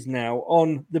emphasis now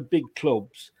on the big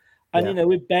clubs. And,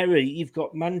 with Bury, you've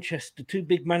got Manchester, two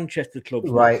big Manchester clubs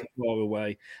not far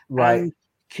away. Right. And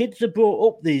kids are brought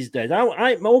up these days.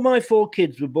 All my 4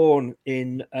 kids were born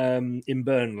in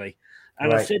Burnley.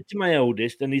 And I said to my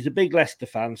eldest, and he's a big Leicester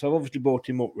fan, so I've obviously brought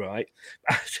him up right.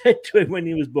 I said to him when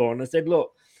he was born, I said,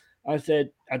 look, I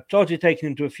started taking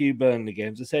him to a few Burnley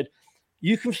games. I said,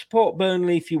 you can support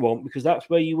Burnley if you want, because that's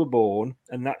where you were born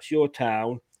and that's your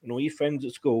town. and all your friends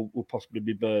at school will possibly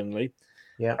be Burnley.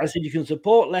 Yeah. I said, you can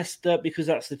support Leicester because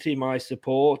that's the team I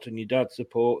support and your dad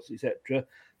supports, etc.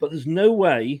 But there's no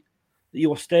way that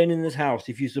you are staying in this house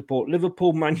if you support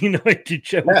Liverpool, Man United,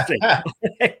 Chelsea,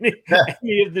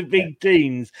 any of the big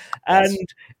teams. And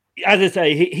as I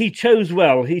say, he chose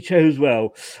well. He chose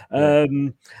well.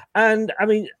 And I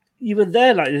mean, you were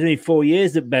there like there's only 4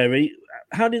 years at Bury.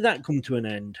 How did that come to an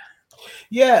end?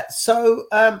 Yeah. So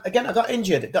again, I got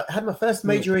injured. I had my first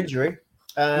major injury,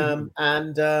 and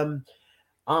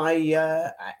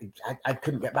I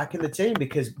couldn't get back in the team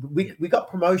because we got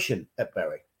promotion at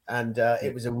Bury, and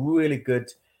it was a really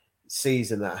good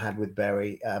season that I had with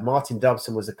Bury. Martin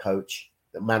Dobson was the coach,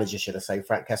 the manager, should I say?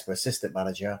 Frank Kesper, assistant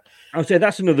manager. I would say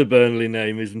that's another Burnley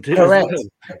name, isn't it? Correct.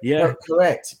 Yeah,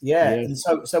 correct. Yeah. And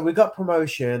so we got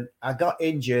promotion. I got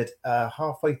injured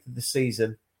halfway through the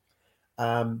season.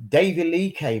 Davy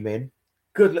Lee came in,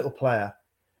 good little player,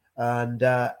 and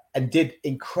did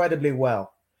incredibly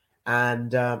well.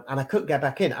 And I couldn't get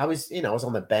back in. I was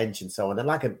on the bench and so on. And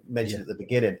like I mentioned at the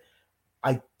beginning,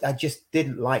 I just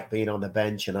didn't like being on the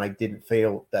bench, and I didn't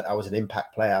feel that I was an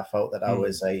impact player. I felt that I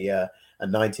was a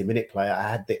 90-minute player.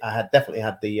 I had definitely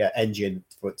had the engine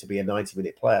for it to be a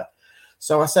 90-minute player.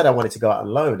 So I said I wanted to go out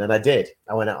on loan, and I did.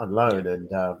 I went out on loan, and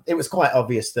it was quite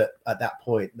obvious that at that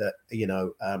point that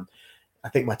I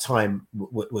think my time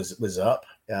was up.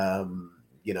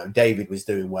 David was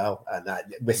doing well, and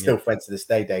we're still friends to this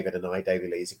day. David and I.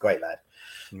 David Lee is a great lad.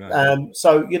 Right.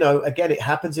 So again, it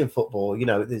happens in football.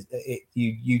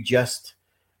 You just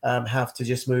have to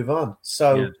just move on.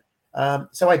 So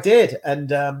so I did,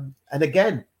 and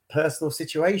again, personal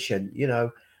situation.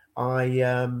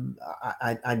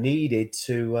 I needed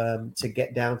to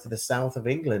get down to the south of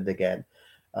England again.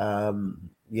 And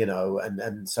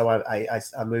so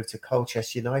I moved to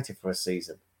Colchester United for a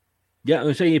season.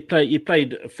 Yeah, so you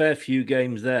played a fair few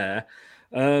games there,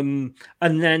 and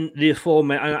then the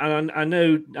aforementioned. I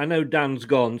know Dan's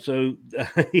gone, so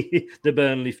the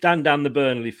Burnley Dan, the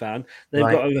Burnley fan, they've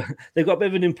got a bit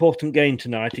of an important game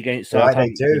tonight against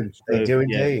Southampton. They do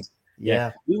indeed.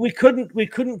 Yeah. We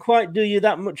couldn't quite do you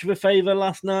that much of a favour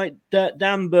last night,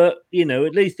 Dan. But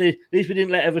at least we didn't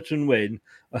let Everton win.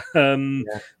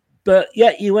 But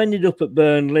yeah, you ended up at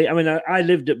Burnley. I mean, I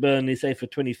lived at Burnley, say, for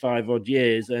 25 odd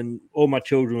years, and all my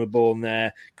children were born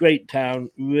there. Great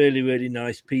town, really, really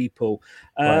nice people.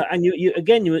 And you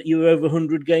were over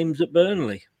 100 games at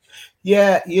Burnley.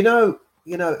 Yeah,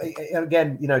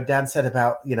 again, Dan said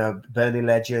about Burnley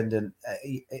legend, and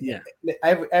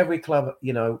every club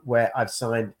where I've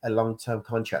signed a long-term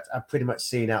contract, I've pretty much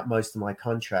seen out most of my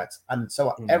contracts, and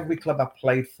so every club I've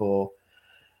played for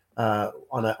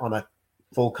on a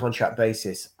full contract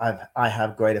basis, I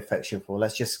have great affection for.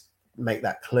 Let's just make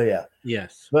that clear.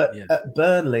 Yes. But at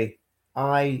Burnley,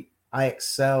 I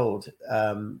excelled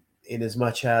in as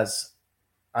much as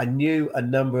I knew a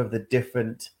number of the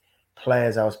different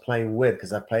players I was playing with,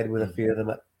 because I played with a few of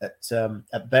them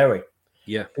at Bury.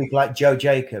 Yeah. People like Joe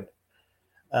Jacob,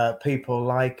 people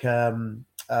like Terry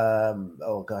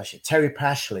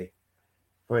Pashley,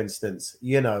 for instance,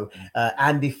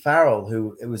 Andy Farrell,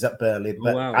 who was at Burnley,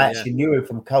 but I actually knew him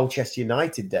from Colchester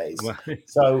United days. Right.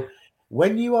 So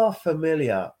when you are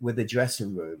familiar with the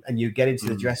dressing room and you get into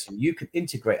the dressing room, you can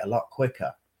integrate a lot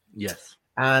quicker. Yes.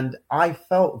 And I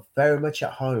felt very much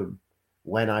at home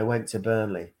when I went to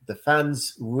Burnley. The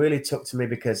fans really took to me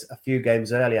because a few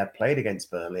games earlier I played against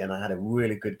Burnley and I had a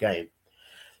really good game.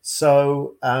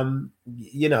 So,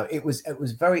 it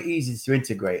was very easy to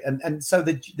integrate. And so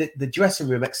the dressing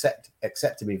room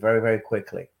accepted me very, very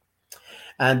quickly.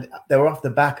 And they were off the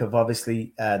back of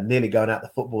obviously nearly going out the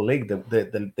Football League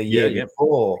the year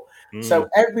before. So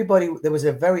there was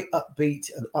a very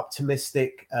upbeat and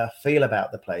optimistic feel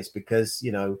about the place because,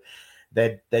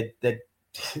 they'd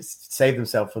saved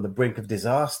themselves from the brink of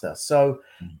disaster. So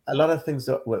a lot of things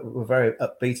that were very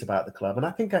upbeat about the club. And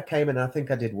I think I came in, I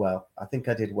think I did well.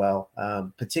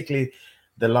 Particularly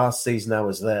the last season I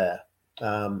was there.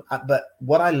 But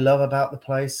what I love about the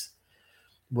place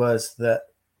was that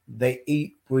they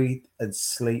eat, breathe, and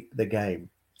sleep the game.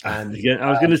 And I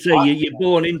was going to say, you're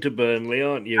born into Burnley,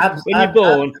 aren't you? When you're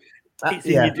born, it's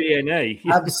in your DNA.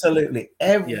 Absolutely.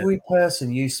 Every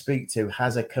person you speak to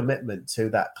has a commitment to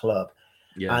that club.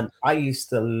 Yeah. And I used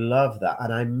to love that.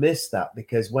 And I miss that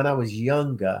because when I was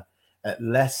younger at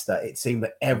Leicester, it seemed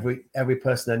that every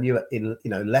person I knew in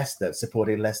Leicester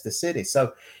supported Leicester City.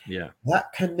 So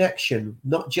that connection,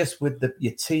 not just with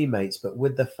your teammates, but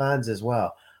with the fans as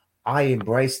well, I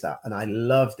embraced that and I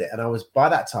loved it. And by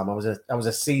that time I was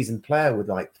a seasoned player with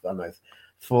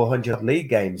 400 league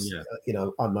games,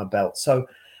 on my belt. So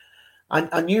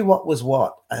I knew what was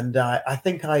what, and I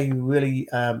think I really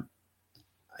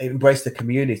embraced the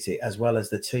community as well as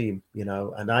the team,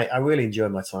 and I really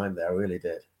enjoyed my time there. I really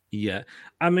did. Yeah,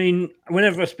 I mean,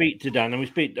 whenever I speak to Dan, and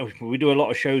we do a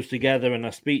lot of shows together, and I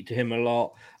speak to him a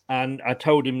lot. And I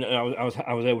told him that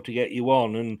I was able to get you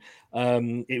on, and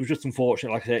it was just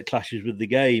unfortunate, like I said, it clashes with the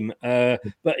game.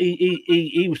 But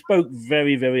he spoke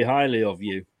very, very highly of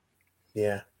you.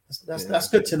 Yeah, that's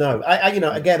good to know. I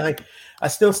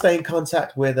still stay in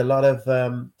contact with a lot of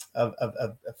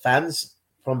fans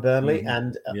from Burnley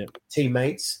and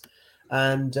teammates,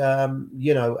 and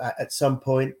at some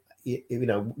point,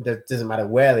 it doesn't matter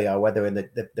where they are, whether in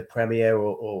the Premier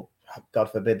or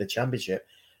God forbid the Championship.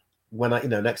 When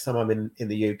next time I'm in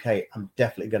the UK, I'm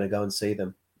definitely going to go and see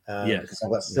them. Because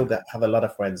I've still have a lot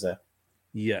of friends there.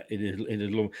 Yeah, it is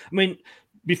long. I mean,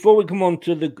 before we come on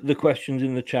to the questions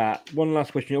in the chat, one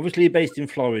last question. Obviously, you're based in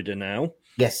Florida now.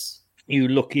 Yes. You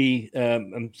lucky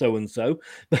so and so.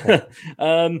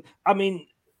 I mean,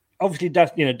 obviously,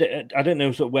 that's I don't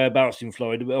know sort of whereabouts in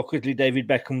Florida, but quickly David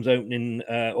Beckham's opening,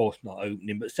 or not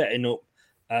opening, but setting up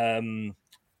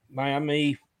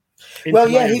Miami. Well,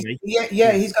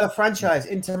 yeah, he's got a franchise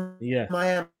into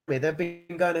Miami. They've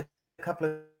been going a couple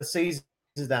of seasons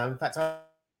now. In fact, I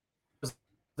was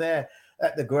there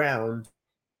at the ground.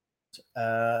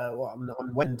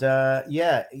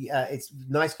 It's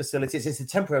nice facilities. It's a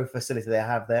temporary facility they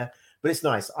have there, but it's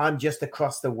nice. I'm just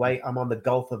across the way. I'm on the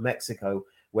Gulf of Mexico,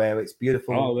 where it's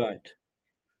beautiful. Oh, right.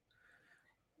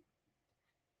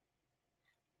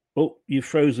 Oh, you've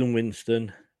frozen,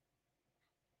 Winston.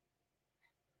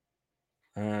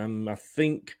 I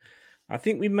think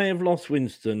we may have lost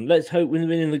Winston. Let's hope when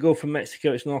we're in the Gulf of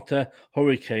Mexico, it's not a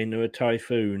hurricane or a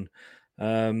typhoon.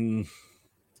 We'll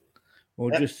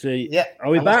just see. Yeah, are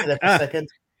we back? There for a second.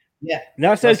 Yeah,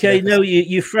 that's okay. No,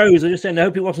 you froze. I just said I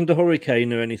hope it wasn't a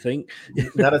hurricane or anything.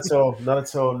 Not at all. Not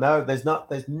at all. No, there's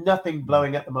nothing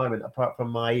blowing at the moment apart from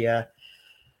my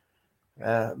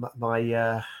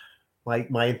my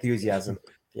enthusiasm.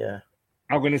 Yeah.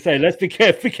 I'm going to say, let's be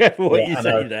careful what you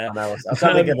say there. I know. I was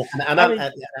trying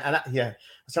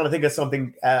to think of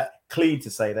something clean to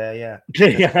say there. Yeah.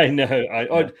 Yeah, I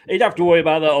know. You'd have to worry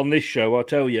about that on this show. I'll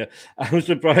tell you. I'm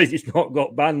surprised it's not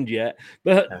got banned yet.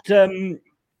 But do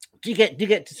you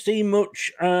get to see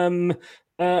much sort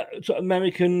of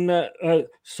American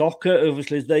soccer,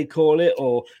 obviously as they call it,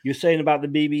 or you're saying about the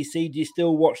BBC? Do you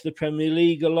still watch the Premier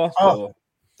League a lot? Oh,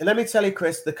 let me tell you,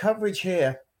 Chris, the coverage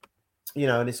here.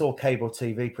 And it's all cable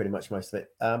TV, pretty much most of it.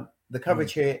 The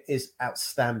coverage here is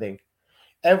outstanding.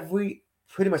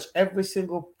 Pretty much every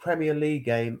single Premier League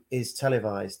game is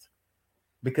televised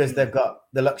because they've got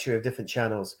the luxury of different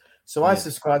channels. So I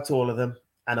subscribe to all of them,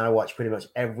 and I watch pretty much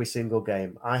every single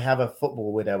game. I have a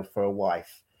football widow for a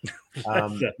wife.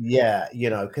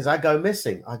 Because I go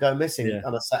missing.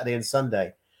 On a Saturday and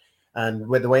Sunday. And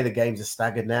with the way the games are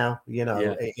staggered now, you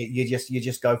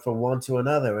just go from one to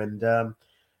another, and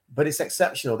but it's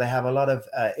exceptional. They have a lot of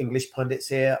English pundits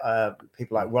here.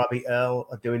 People like Robbie Earle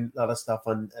are doing a lot of stuff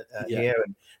on here.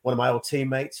 And one of my old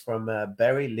teammates from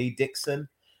Bury, Lee Dixon,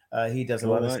 he does a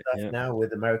lot of stuff now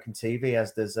with American TV,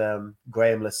 as does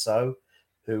Graham Lasso,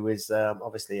 who is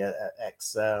obviously an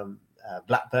ex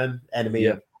Blackburn enemy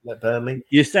of Burnley.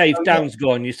 You're safe. Dan's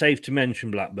gone. You're safe to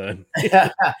mention Blackburn.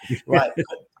 Right.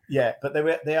 Yeah, but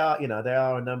they are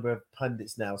a number of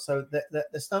pundits now, so they're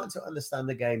starting to understand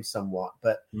the game somewhat.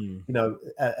 But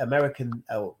American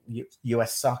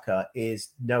US soccer is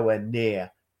nowhere near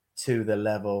to the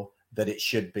level that it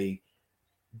should be,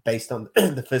 based on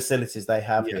the facilities they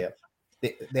have here.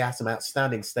 They have some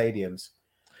outstanding stadiums.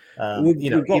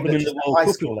 We've got them in the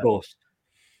World Cup, of course.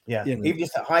 Yeah, even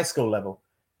just at high school level,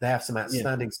 they have some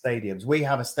outstanding stadiums. We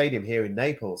have a stadium here in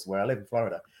Naples, where I live in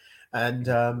Florida, and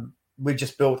we've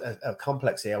just built a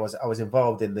complex here. I was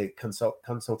involved in the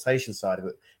consultation side of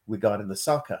it regarding the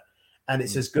soccer, and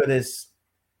it's as good as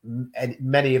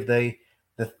many of the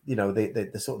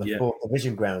sort of the fourth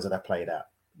division grounds that I played at.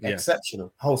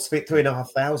 Exceptional, whole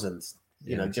 3,500.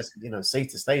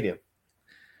 Seater stadium,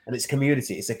 and it's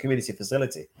community. It's a community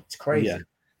facility. It's crazy. Yeah.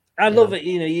 I love it.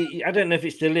 I don't know if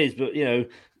it still is, but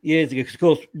years ago, because of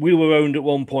course we were owned at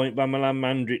one point by Milan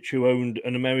Mandrić, who owned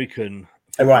an American.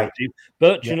 Right,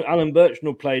 Alan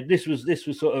Birchnell played. This was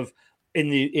sort of in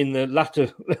the latter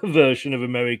version of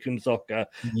American soccer.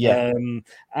 And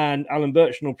Alan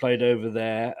Birchnell played over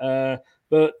there.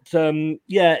 We'll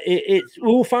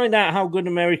find out how good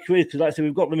America is, because like I said,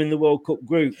 we've got them in the World Cup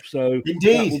group. So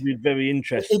indeed, that will be very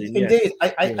interesting. Indeed,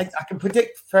 I can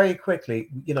predict very quickly.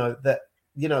 That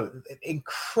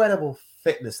incredible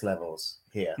fitness levels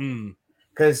here.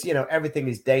 Because because everything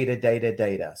is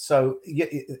data. So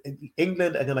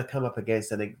England are going to come up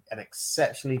against an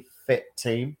exceptionally fit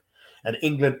team, and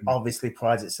England obviously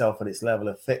prides itself on its level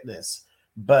of fitness.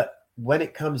 But when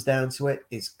it comes down to it,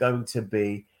 it's going to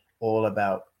be all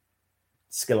about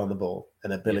skill on the ball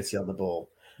and ability on the ball.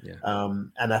 Yeah.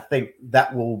 And I think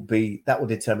that will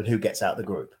determine who gets out of the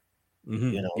group.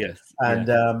 Mm-hmm. Yes. And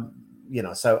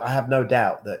so I have no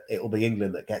doubt that it will be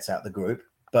England that gets out the group,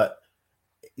 but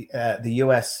the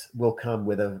US will come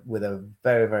with a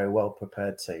very, very well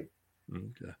prepared team.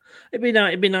 Okay.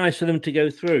 It'd be nice for them to go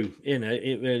through.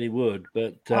 It really would.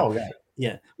 But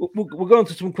yeah. We'll go on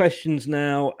to some questions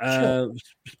now. Sure.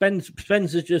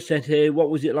 Spencer's just said here, what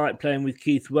was it like playing with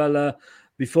Keith Weller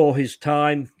before his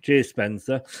time? Cheers,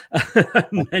 Spencer.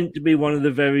 Meant to be one of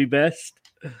the very best.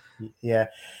 Yeah.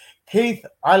 Keith,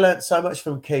 I learned so much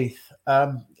from Keith.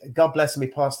 God bless him, he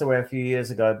passed away a few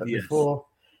years ago. But before,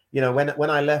 when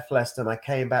I left Leicester and we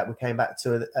came back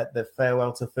to at the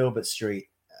Farewell to Filbert Street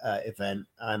event,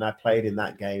 and I played in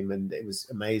that game, and it was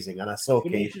amazing. And I saw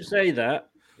Keith. You should say that.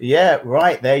 Yeah,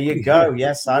 right. There you go.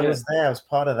 Yes, I was there. I was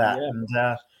part of that.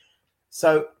 And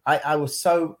so I was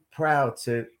so proud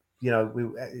to, we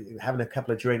were having a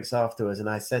couple of drinks afterwards. And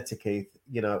I said to Keith,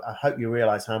 I hope you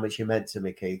realize how much you meant to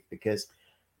me, Keith, because,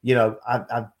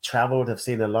 I've traveled, I've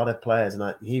seen a lot of players,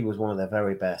 and he was one of the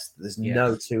very best. There's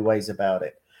no two ways about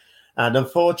it. And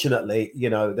unfortunately,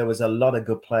 there was a lot of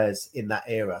good players in that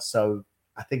era. So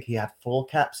I think he had 4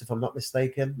 caps, if I'm not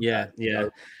mistaken. Yeah.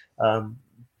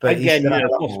 But again,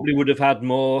 possibly would have had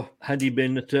more had he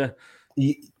been at a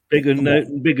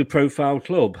bigger profile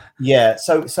club. Yeah.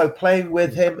 So playing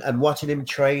with him and watching him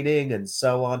training and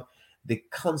so on, the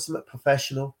consummate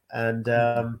professional. And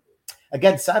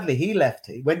again, sadly, he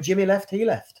left. When Jimmy left, he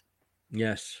left.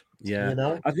 Yes.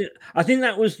 Yeah. I think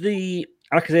that was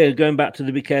like I say, going back to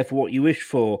the be careful what you wish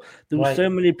for. There were so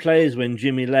many players when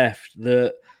Jimmy left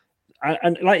that.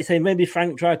 And like you say, maybe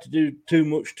Frank tried to do too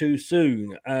much too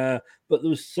soon, but there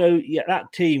was that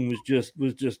team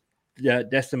was just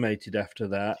decimated after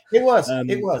that. It was.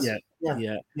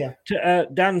 Yeah.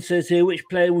 Dan says here, which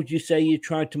player would you say you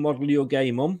tried to model your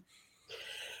game on?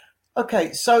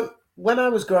 Okay, so when I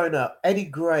was growing up, Eddie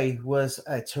Gray was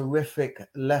a terrific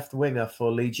left winger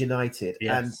for Leeds United,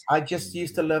 and I just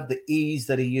used to love the ease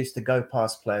that he used to go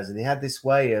past players, and he had this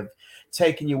way of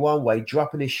taking you one way,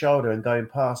 dropping his shoulder and going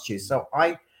past you. So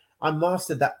I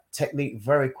mastered that technique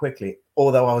very quickly.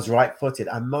 Although I was right-footed,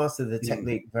 I mastered the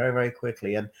technique very, very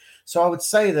quickly. And so I would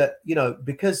say that,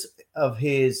 because of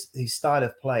his style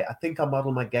of play, I think I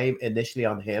modeled my game initially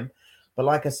on him. But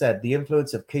like I said, the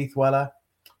influence of Keith Weller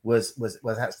was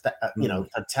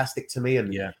fantastic to me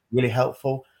and really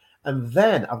helpful. And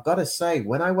then I've got to say,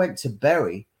 when I went to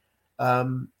Bury,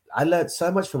 I learned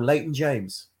so much from Leighton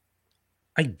James.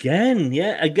 Again,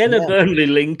 a Burnley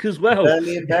link as well.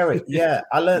 Burnley and Bury,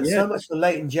 I learned so much from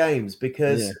Leighton James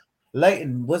because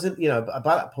Leighton wasn't, by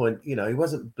that point, he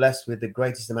wasn't blessed with the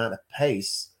greatest amount of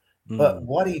pace. But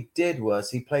what he did was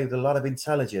he played with a lot of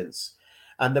intelligence,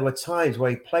 and there were times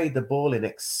where he played the ball in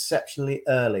exceptionally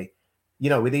early,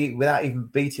 without even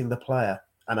beating the player.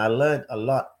 And I learned a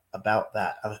lot about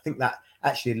that, and I think that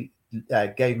actually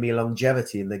gave me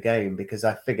longevity in the game because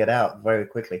I figured out very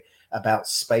quickly about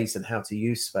space and how to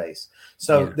use space.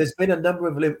 So there's been a number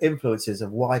of influences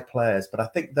of wide players, but I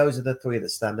think those are the 3 that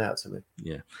stand out to me.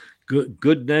 Yeah.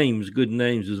 Good names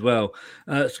as well.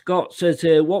 Scott says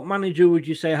here, what manager would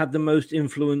you say had the most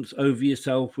influence over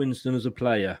yourself, Winston, as a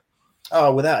player?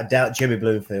 Oh, without a doubt, Jimmy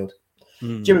Bloomfield.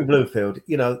 Jimmy Bloomfield,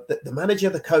 the manager,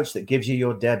 the coach that gives you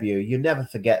your debut, you never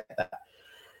forget that.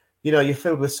 You're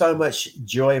filled with so much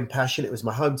joy and passion. It was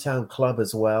my hometown club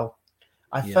as well.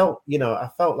 I felt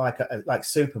like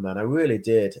Superman. I really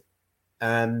did.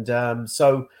 And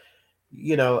so,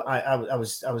 I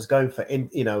was going for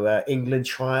England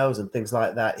trials and things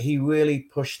like that. He really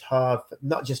pushed hard,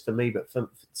 not just for me, but for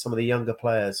some of the younger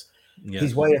players.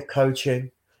 His way of coaching,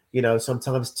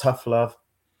 sometimes tough love,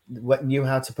 knew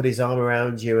how to put his arm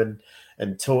around you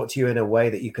and talk to you in a way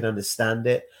that you could understand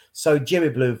it. So Jimmy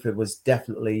Bloomfield was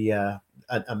definitely a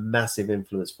massive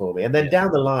influence for me. And then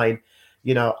down the line,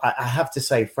 I have to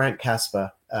say Frank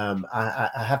Casper. I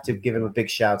have to give him a big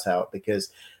shout out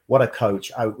because what a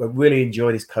coach. I really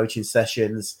enjoyed his coaching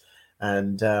sessions.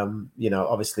 And,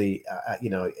 obviously,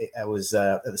 I was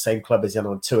at the same club as him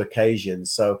on 2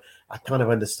 occasions. So I kind of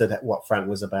understood what Frank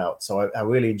was about. So I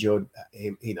really enjoyed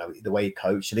him, the way he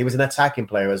coached. And he was an attacking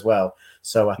player as well.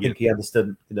 So I think he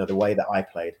understood, the way that I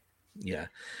played. Yeah.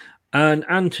 And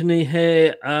Anthony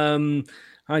here,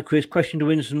 Hi, Chris. Question to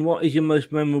Winston. What is your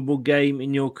most memorable game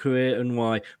in your career and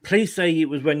why? Please say it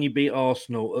was when you beat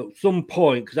Arsenal at some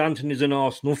point, because Anthony's an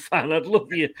Arsenal fan. I'd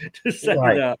love you to say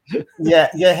that. Yeah.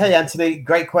 Hey, Anthony.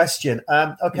 Great question.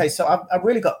 Okay, so I've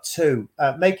really got two.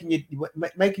 Making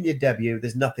your debut,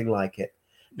 there's nothing like it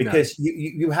because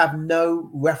you have no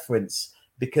reference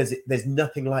because there's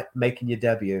nothing like making your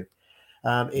debut.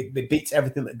 It beats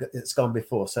everything that's gone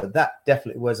before. So that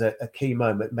definitely was a key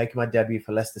moment, making my debut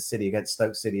for Leicester City against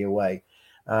Stoke City away,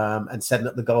 and setting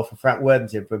up the goal for Frank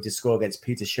Worthington for him to score against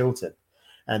Peter Shilton.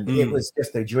 And it was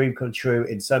just a dream come true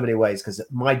in so many ways because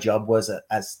my job was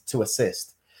as to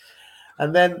assist.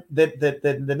 And then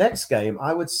the next game,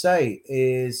 I would say,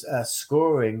 is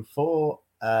scoring for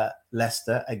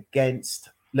Leicester against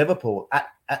Liverpool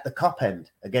at the Kop End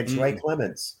against Ray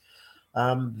Clements.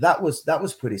 That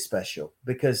was pretty special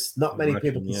because not many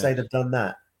people can say they've done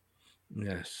that.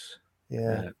 Yes.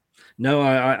 Yeah. No,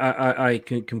 I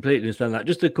can completely understand that.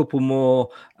 Just a couple more.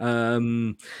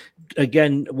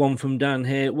 Again, one from Dan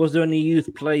here. Was there any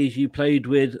youth players you played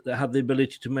with that had the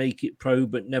ability to make it pro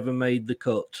but never made the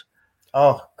cut?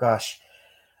 Oh gosh,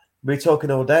 we're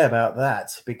talking all day about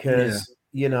that because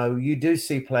you do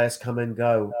see players come and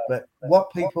go, but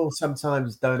what people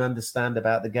sometimes don't understand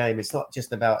about the game, it's not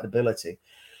just about ability.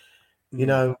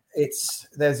 There's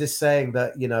this saying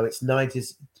that it's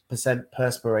 90%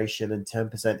 perspiration and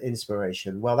 10%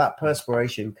 inspiration. Well, that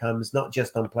perspiration comes not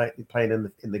just on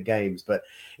playing in the games, but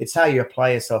it's how you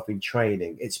apply yourself in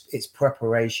training. It's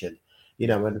preparation,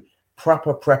 and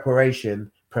proper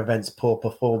preparation prevents poor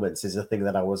performance is a thing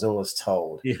that I was always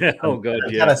told. Yeah. Oh God.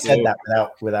 I kind of said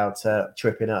that without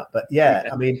tripping up, but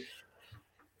I mean,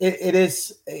 it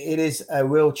is a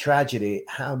real tragedy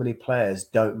how many players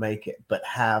don't make it, but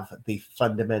have the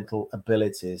fundamental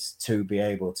abilities to be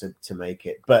able to make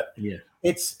it. But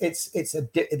there's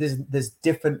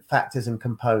different factors and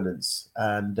components,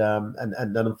 and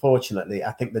unfortunately,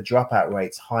 I think the dropout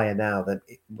rate's higher now than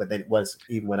it was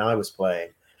even when I was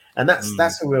playing. And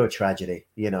that's a real tragedy,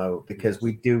 because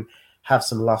we do have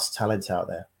some lost talent out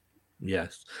there.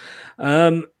 Yes.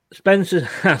 Spencer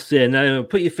has here. Now,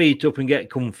 put your feet up and get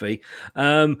comfy.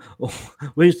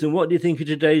 Winston, what do you think of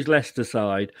today's Leicester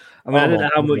side? I mean, I don't know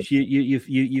how much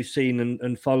you've seen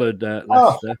and followed Leicester.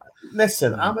 Oh,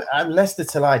 listen, I'm Leicester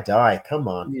till I die. Come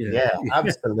on. Yeah,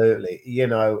 absolutely.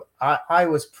 I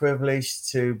was privileged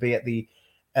to be at the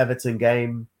Everton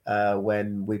game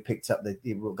when we picked up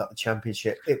got the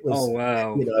championship. It was,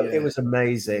 it was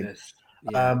amazing. Yes.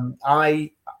 Yeah.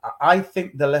 I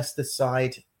think the Leicester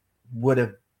side would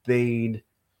have been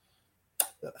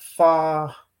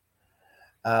far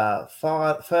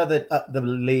further up the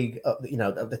league, up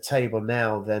the table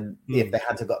now than if they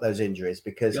had to got those injuries,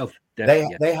 because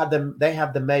they had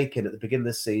the making at the beginning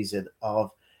of the season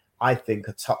of, I think,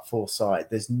 a top four side.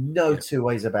 There's no two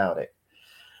ways about it.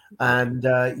 And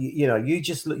you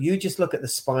just look at the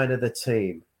spine of the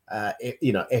team.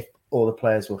 If all the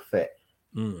players were fit,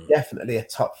 definitely a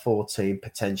top four team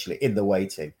potentially in the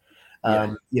waiting.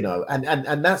 And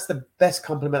that's the best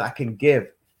compliment I can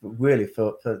give really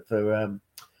for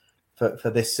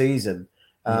this season.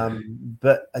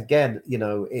 But again,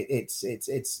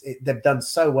 they've done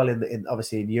so well in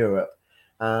obviously in Europe.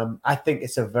 I think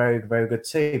it's a very, very good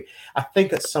team. I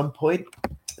think at some point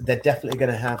they're definitely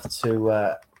going to have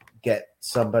to get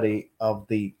somebody of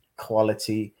the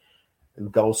quality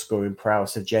and goal scoring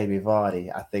prowess of Jamie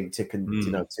Vardy, I think,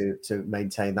 to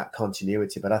maintain that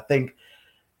continuity. But I think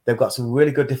they've got some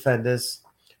really good defenders.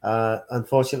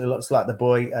 Unfortunately, it looks like the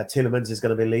boy Tielemans is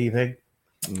going to be leaving,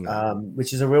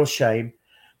 which is a real shame.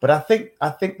 But I think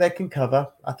they can cover.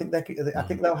 I think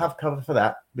they'll have cover for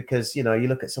that, because you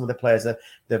look at some of the players that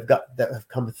have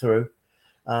come through.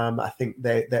 I think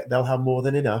they'll have more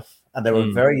than enough. And they're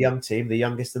a very young team, the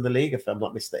youngest in the league, if I'm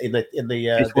not mistaken.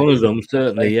 It's one of them,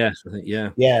 certainly. Yes, I think.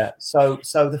 Yeah. So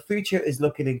the future is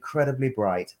looking incredibly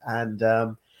bright, and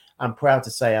I'm proud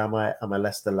to say I'm a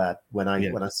Leicester lad when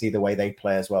I see the way they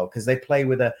play as well, because they play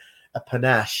with a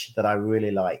panache that I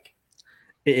really like.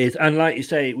 It is, and like you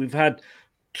say, we've had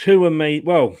two amazing.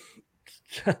 Well,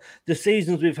 the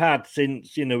seasons we've had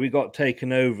since we got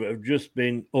taken over have just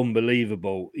been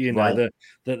unbelievable. The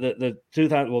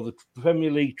 2000, the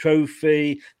Premier League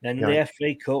trophy, then the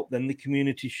FA Cup, then the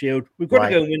Community Shield. We've got to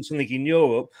go and win something in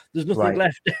Europe. There's nothing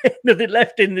left, nothing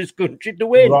left in this country to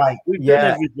win. Right. We've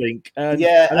done everything.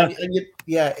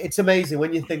 It's amazing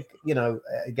when you think.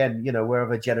 Again, we're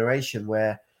of a generation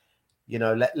where.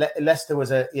 Leicester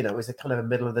was a kind of a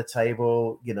middle of the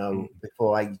table,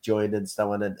 before I joined and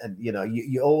so on. And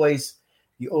you always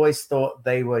thought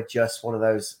they were just one of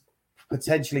those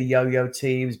potentially yo-yo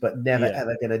teams, but never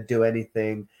ever going to do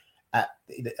anything. at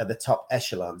the top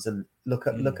echelons. And look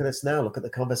at us now. Look at the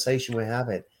conversation we're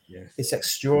having. Yes. It's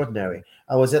extraordinary.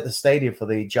 I was at the stadium for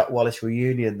the Jock Wallace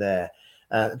reunion there.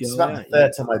 It's about the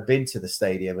third time I've been to the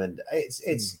stadium, and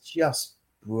it's just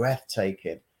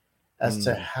breathtaking as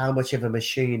to how much of a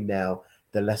machine now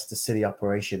the Leicester City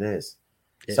operation is.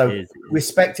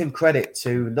 Respect and credit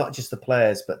to not just the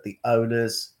players, but the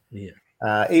owners. Yeah.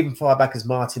 Even far back as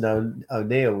Martin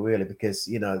O'Neill, really, because,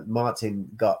 Martin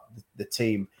got the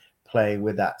team playing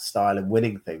with that style and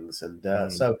winning things.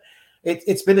 And so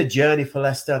it's been a journey for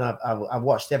Leicester, and I've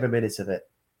watched every minute of it.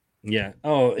 Yeah.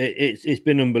 Oh, it's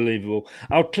been unbelievable.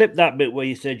 I'll clip that bit where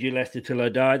you said you Leicester till I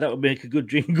die. That would make a good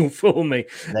jingle for me.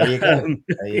 There you go.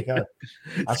 There you go.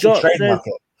 I should trademark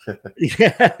it.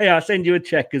 Yeah, I'll send you a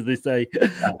check, as they say.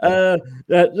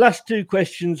 Last two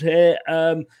questions here.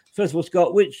 First of all,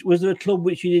 Scott, which was there a club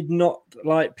which you did not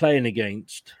like playing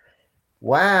against?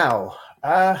 Wow.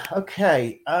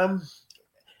 Okay. I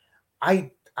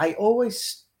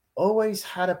always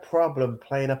had a problem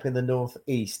playing up in the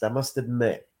northeast, I must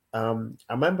admit. I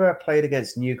remember I played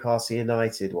against Newcastle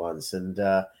United once, and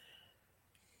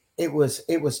it was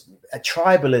a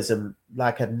tribalism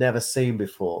like I'd never seen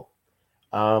before.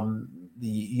 Incredible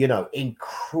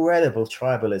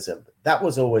tribalism. That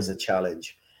was always a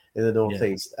challenge in the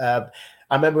northeast. I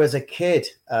remember as a kid,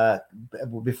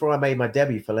 before I made my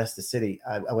debut for Leicester City,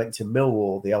 I went to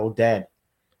Millwall, the old den.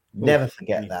 Never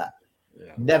forget that.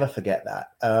 Yeah. Never forget that,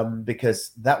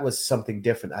 because that was something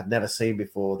different I'd never seen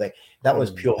before. That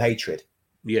was pure hatred.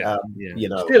 Yeah,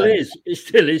 it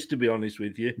still is, to be honest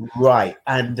with you. Right,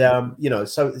 and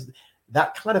so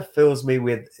that kind of fills me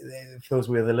with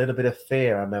a little bit of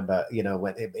fear. I remember,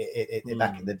 when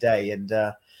back in the day, and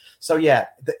so yeah,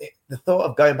 the thought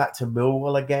of going back to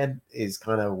Millwall again is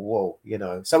kind of whoa,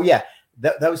 So yeah,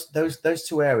 those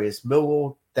two areas,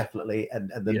 Millwall definitely,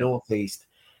 and the northeast.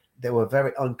 They were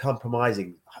very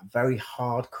uncompromising, very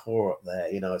hardcore up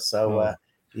there, So,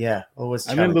 always.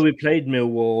 I remember we played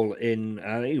Millwall in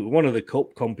one of the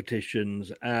cup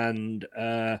competitions, and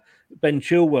Ben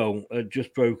Chilwell had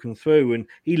just broken through, and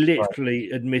he literally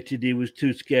admitted he was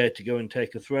too scared to go and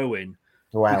take a throw in.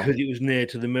 Wow. Because it was near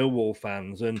to the Millwall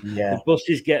fans, and the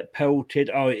buses get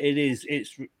pelted. Oh,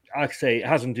 it's like I say, it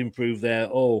hasn't improved there at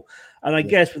all. And I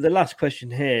guess for the last question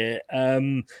here,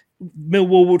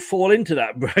 Millwall would fall into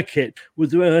that bracket. Was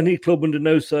there any club under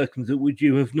no circumstances would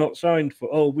you have not signed for?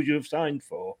 Oh, would you have signed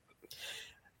for?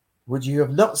 Would you have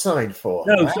not signed for?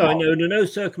 No, sorry, no, under no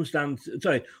circumstance.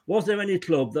 Sorry, was there any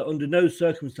club that under no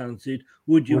circumstances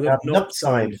would you have not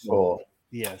signed for?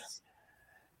 Yes.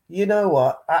 You know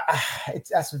what?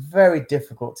 That's very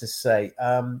difficult to say.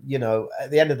 At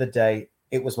the end of the day,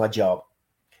 it was my job.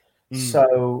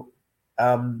 So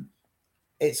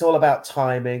it's all about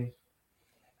timing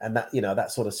and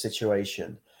that sort of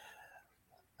situation.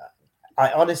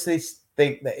 I honestly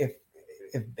think that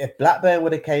if Blackburn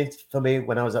would have came for me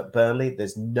when I was at Burnley,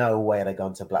 there's no way I'd have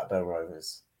gone to Blackburn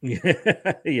Rovers. Yes.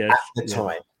 At the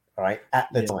time, right? At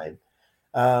the time.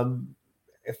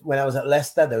 When I was at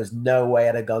Leicester, there was no way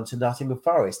I'd have gone to Nottingham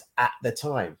Forest at the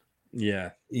time.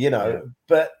 Yeah.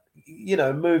 But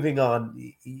moving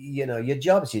on, your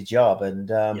job's your job.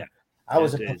 And I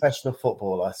was a professional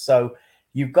footballer. So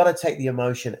you've got to take the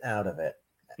emotion out of it.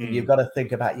 You've got to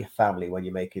think about your family when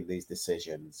you're making these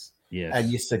decisions, and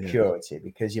your security,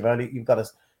 because you've got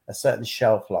a certain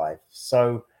shelf life.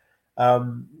 So,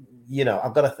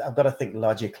 I've got to think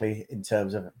logically in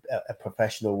terms of a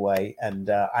professional way. And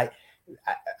I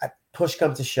push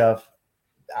come to shove,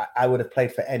 I would have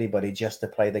played for anybody just to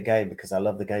play the game because I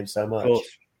love the game so much.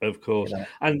 Of course.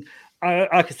 And like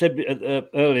I said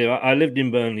earlier, I lived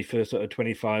in Burnley for sort of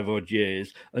 25 odd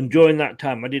years. And during that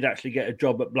time, I did actually get a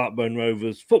job at Blackburn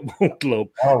Rovers Football Club.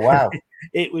 Oh, wow.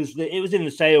 It was in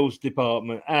the sales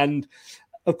department. And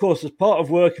of course, as part of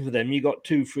working for them, you got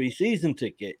 2 free season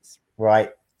tickets.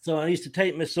 Right. So I used to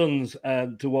take my sons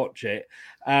to watch it.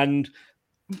 And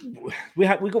we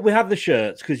have the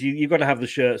shirts, because you got to have the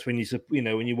shirts when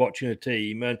when you're watching a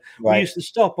team, and we used to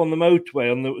stop on the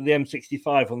motorway on the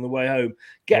M65 on the way home,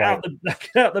 get out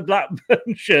the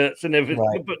Blackburn shirts and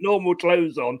everything, put normal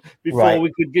clothes on before we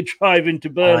could drive into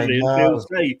Burnley and feel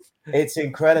safe. It's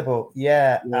incredible.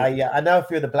 I know a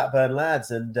few of the Blackburn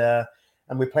lads, and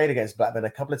we played against Blackburn a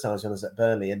couple of times when I was at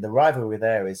Burnley, and the rivalry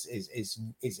there is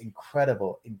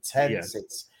incredible, intense.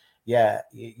 But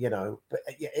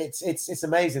it's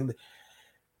amazing.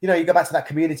 You go back to that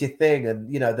community thing,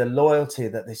 and the loyalty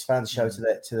that these fans show to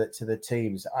the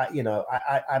teams.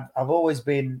 I've always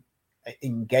been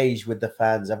engaged with the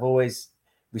fans. I've always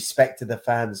respected the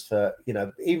fans for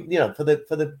for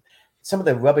the some of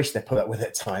the rubbish they put up with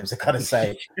at times, I gotta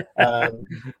say. You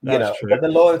know, true. but they're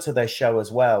loyal to their show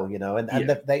as well, you know, and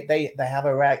they have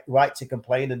a right to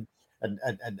complain and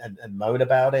moan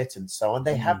about it and so on.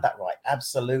 They have that right,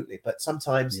 absolutely. But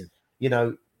sometimes, you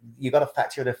know, you got to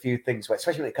factor in a few things,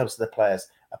 especially when it comes to the players.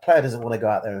 A player doesn't want to go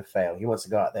out there and fail. He wants to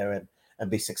go out there and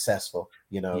be successful,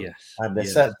 you know. And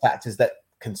there's certain factors that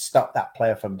can stop that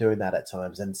player from doing that at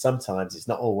times. And sometimes it's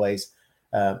not always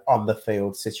on the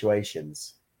field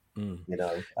situations, you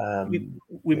know.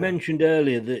 We mentioned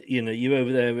earlier that, you know, you're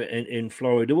over there in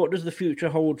Florida. What does the future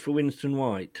hold for Winston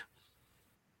White?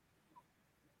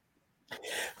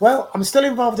 Well, I'm still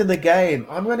involved in the game.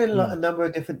 I'm running a number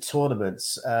of different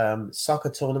tournaments, soccer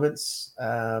tournaments.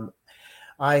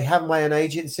 I have my own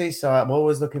agency, so I'm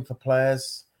always looking for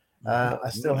players. I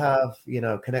still have, you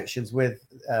know, connections with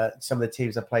some of the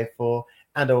teams I play for,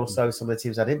 and also some of the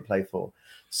teams I didn't play for.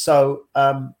 So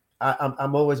I'm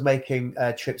always making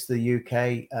trips to the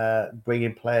UK,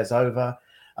 bringing players over.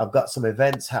 I've got some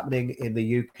events happening in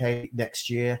the UK next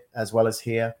year, as well as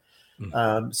here.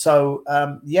 I'm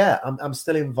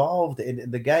still involved in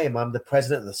the game. I'm the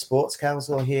president of the Sports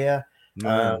Council here.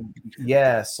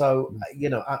 So you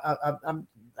know, I'm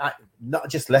not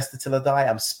just Leicester till I die.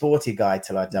 I'm sporty guy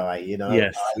till I die. You know,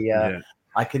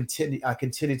 I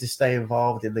continue to stay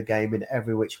involved in the game in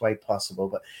every which way possible.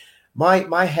 But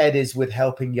my head is with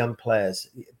helping young players,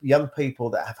 young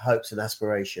people that have hopes and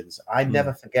aspirations. I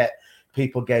never forget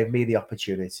people gave me the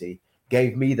opportunity,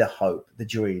 gave me the hope, the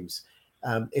dreams.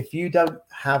 If you don't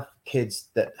have kids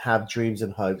that have dreams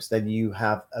and hopes, then you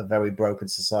have a very broken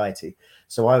society.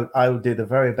 So I will do the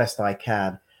very best I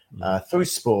can through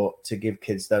sport to give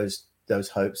kids those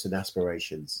hopes and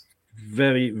aspirations.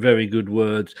 Very, very good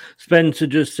words. Spencer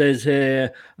just says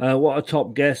here, what a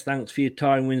top guest. Thanks for your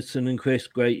time, Winston and Chris.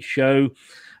 Great show.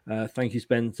 Thank you,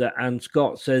 Spencer. And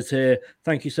Scott says here,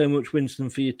 thank you so much, Winston,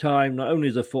 for your time, not only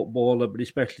as a footballer, but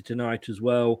especially tonight as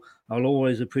well. I'll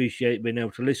always appreciate being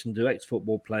able to listen to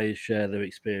ex-football players share their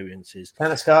experiences.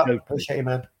 Thanks, Scott. Appreciate you,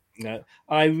 man. No,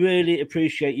 I really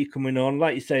appreciate you coming on.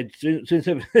 Like you said,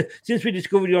 since we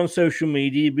discovered you on social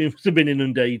media, you've been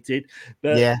inundated.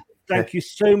 But thank you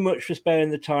so much for sparing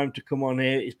the time to come on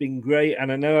here. It's been great. And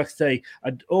I know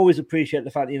I'd always appreciate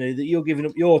the fact, you know, that you're giving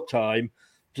up your time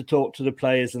to talk to the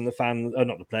players and the fans, or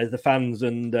not the players, the fans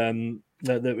and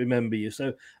that remember you.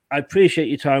 So I appreciate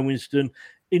your time, Winston.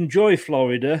 Enjoy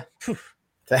Florida.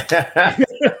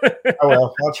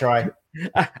 Well, I'll try.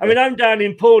 I mean, I'm down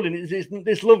in Portland.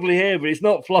 It's lovely here, but it's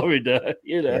not Florida,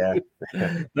 you know.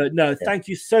 But no, thank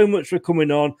you so much for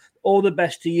coming on. All the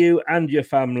best to you and your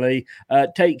family.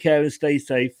 Take care and stay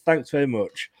safe. Thanks very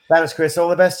much. Thanks, Chris. All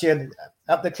the best to you.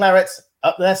 Up the Clarets,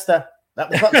 up Leicester. I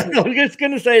was just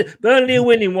going to say Burnley are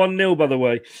winning 1-0, by the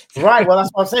way. Right. Well, that's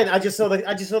what I'm saying. I just saw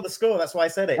the score. That's why I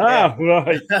said it. Right.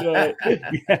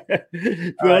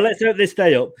 Well, let's hope they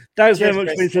stay up. Thanks very much,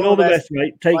 Vincent. All the best,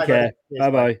 mate. Take care.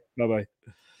 Bye bye.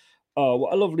 Oh,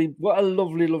 what a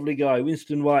lovely guy.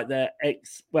 Winston White there,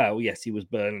 yes, he was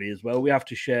Burnley as well. We have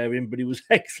to share him, but he was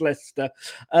ex-Leicester.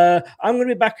 I'm going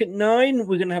to be back at 9.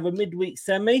 We're going to have a midweek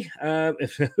semi,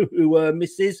 who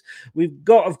misses. We've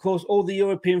got, of course, all the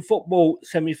European football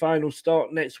semi-finals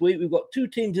start next week. We've got 2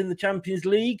 teams in the Champions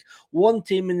League, 1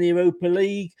 team in the Europa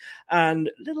League, and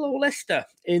little old Leicester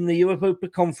in the Europa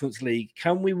Conference League.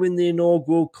 Can we win the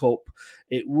inaugural cup?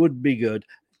 It would be good.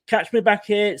 Catch me back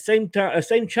here, same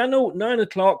channel, 9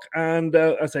 o'clock. And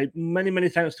I say many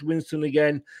thanks to Winston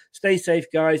again. Stay safe,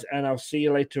 guys, and I'll see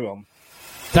you later on.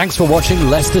 Thanks for watching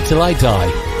Leicester Till I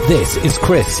Die. This is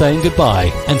Chris saying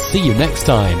goodbye, and see you next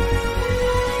time.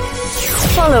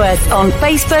 Follow us on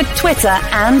Facebook, Twitter,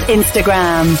 and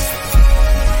Instagram.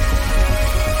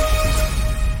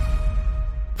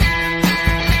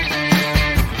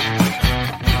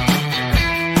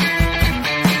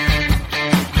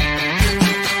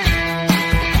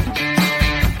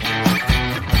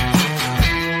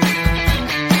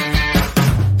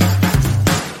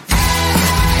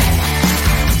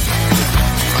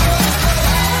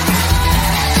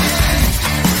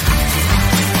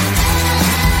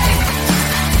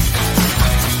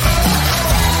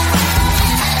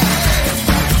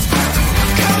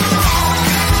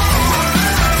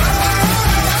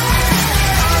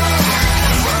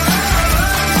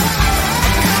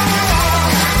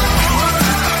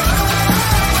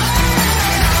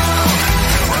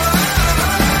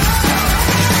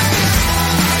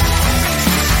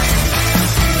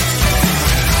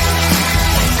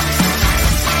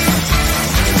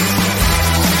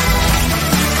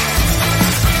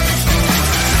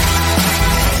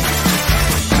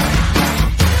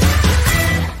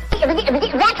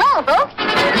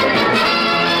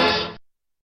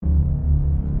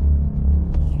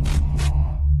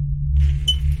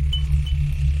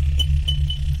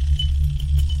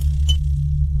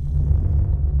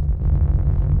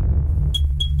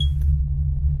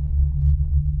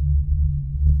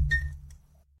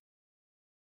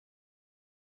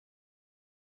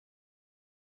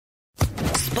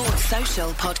 Social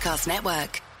Podcast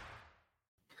Network.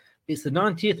 It's the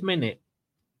 90th minute.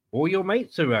 All your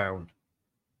mates around.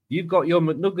 You've got your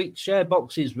McNugget share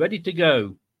boxes ready to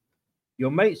go.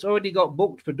 Your mates already got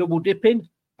booked for double dipping,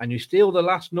 and you steal the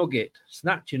last nugget,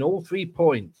 snatching all 3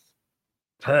 points.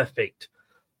 Perfect.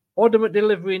 Order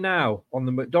McDelivery now on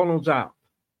the McDonald's app.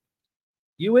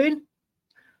 You in?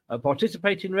 At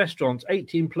participating restaurants,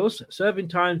 18 plus, serving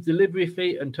times, delivery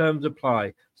fee and terms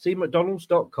apply. See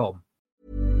mcdonalds.com.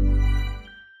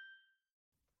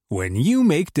 When you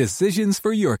make decisions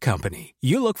for your company,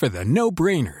 you look for the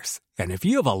no-brainers. And if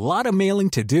you have a lot of mailing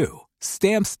to do,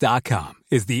 Stamps.com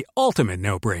is the ultimate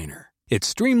no-brainer. It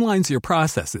streamlines your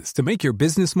processes to make your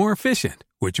business more efficient,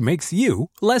 which makes you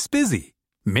less busy.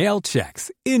 Mail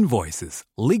checks, invoices,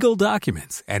 legal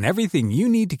documents, and everything you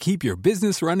need to keep your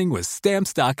business running with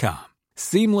Stamps.com.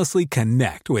 Seamlessly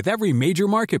connect with every major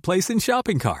marketplace and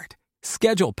shopping cart.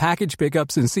 Schedule package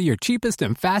pickups and see your cheapest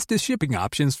and fastest shipping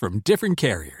options from different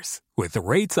carriers, with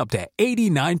rates up to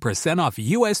 89% off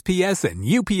USPS and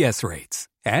UPS rates.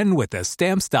 And with the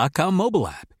Stamps.com mobile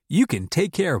app, you can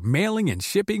take care of mailing and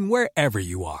shipping wherever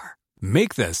you are.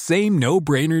 Make the same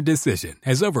no-brainer decision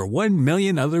as over 1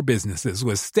 million other businesses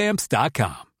with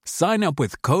Stamps.com. Sign up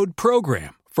with code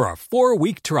PROGRAM for a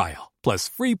 4-week trial, plus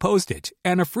free postage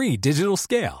and a free digital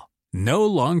scale. No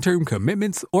long-term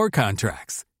commitments or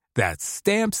contracts. That's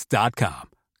Stamps.com.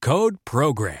 Code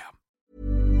PROGRAM.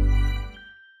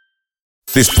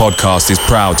 This podcast is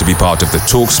proud to be part of the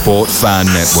TalkSport Fan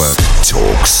Network.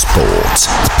 TalkSport.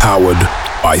 Powered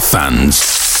by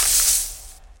fans.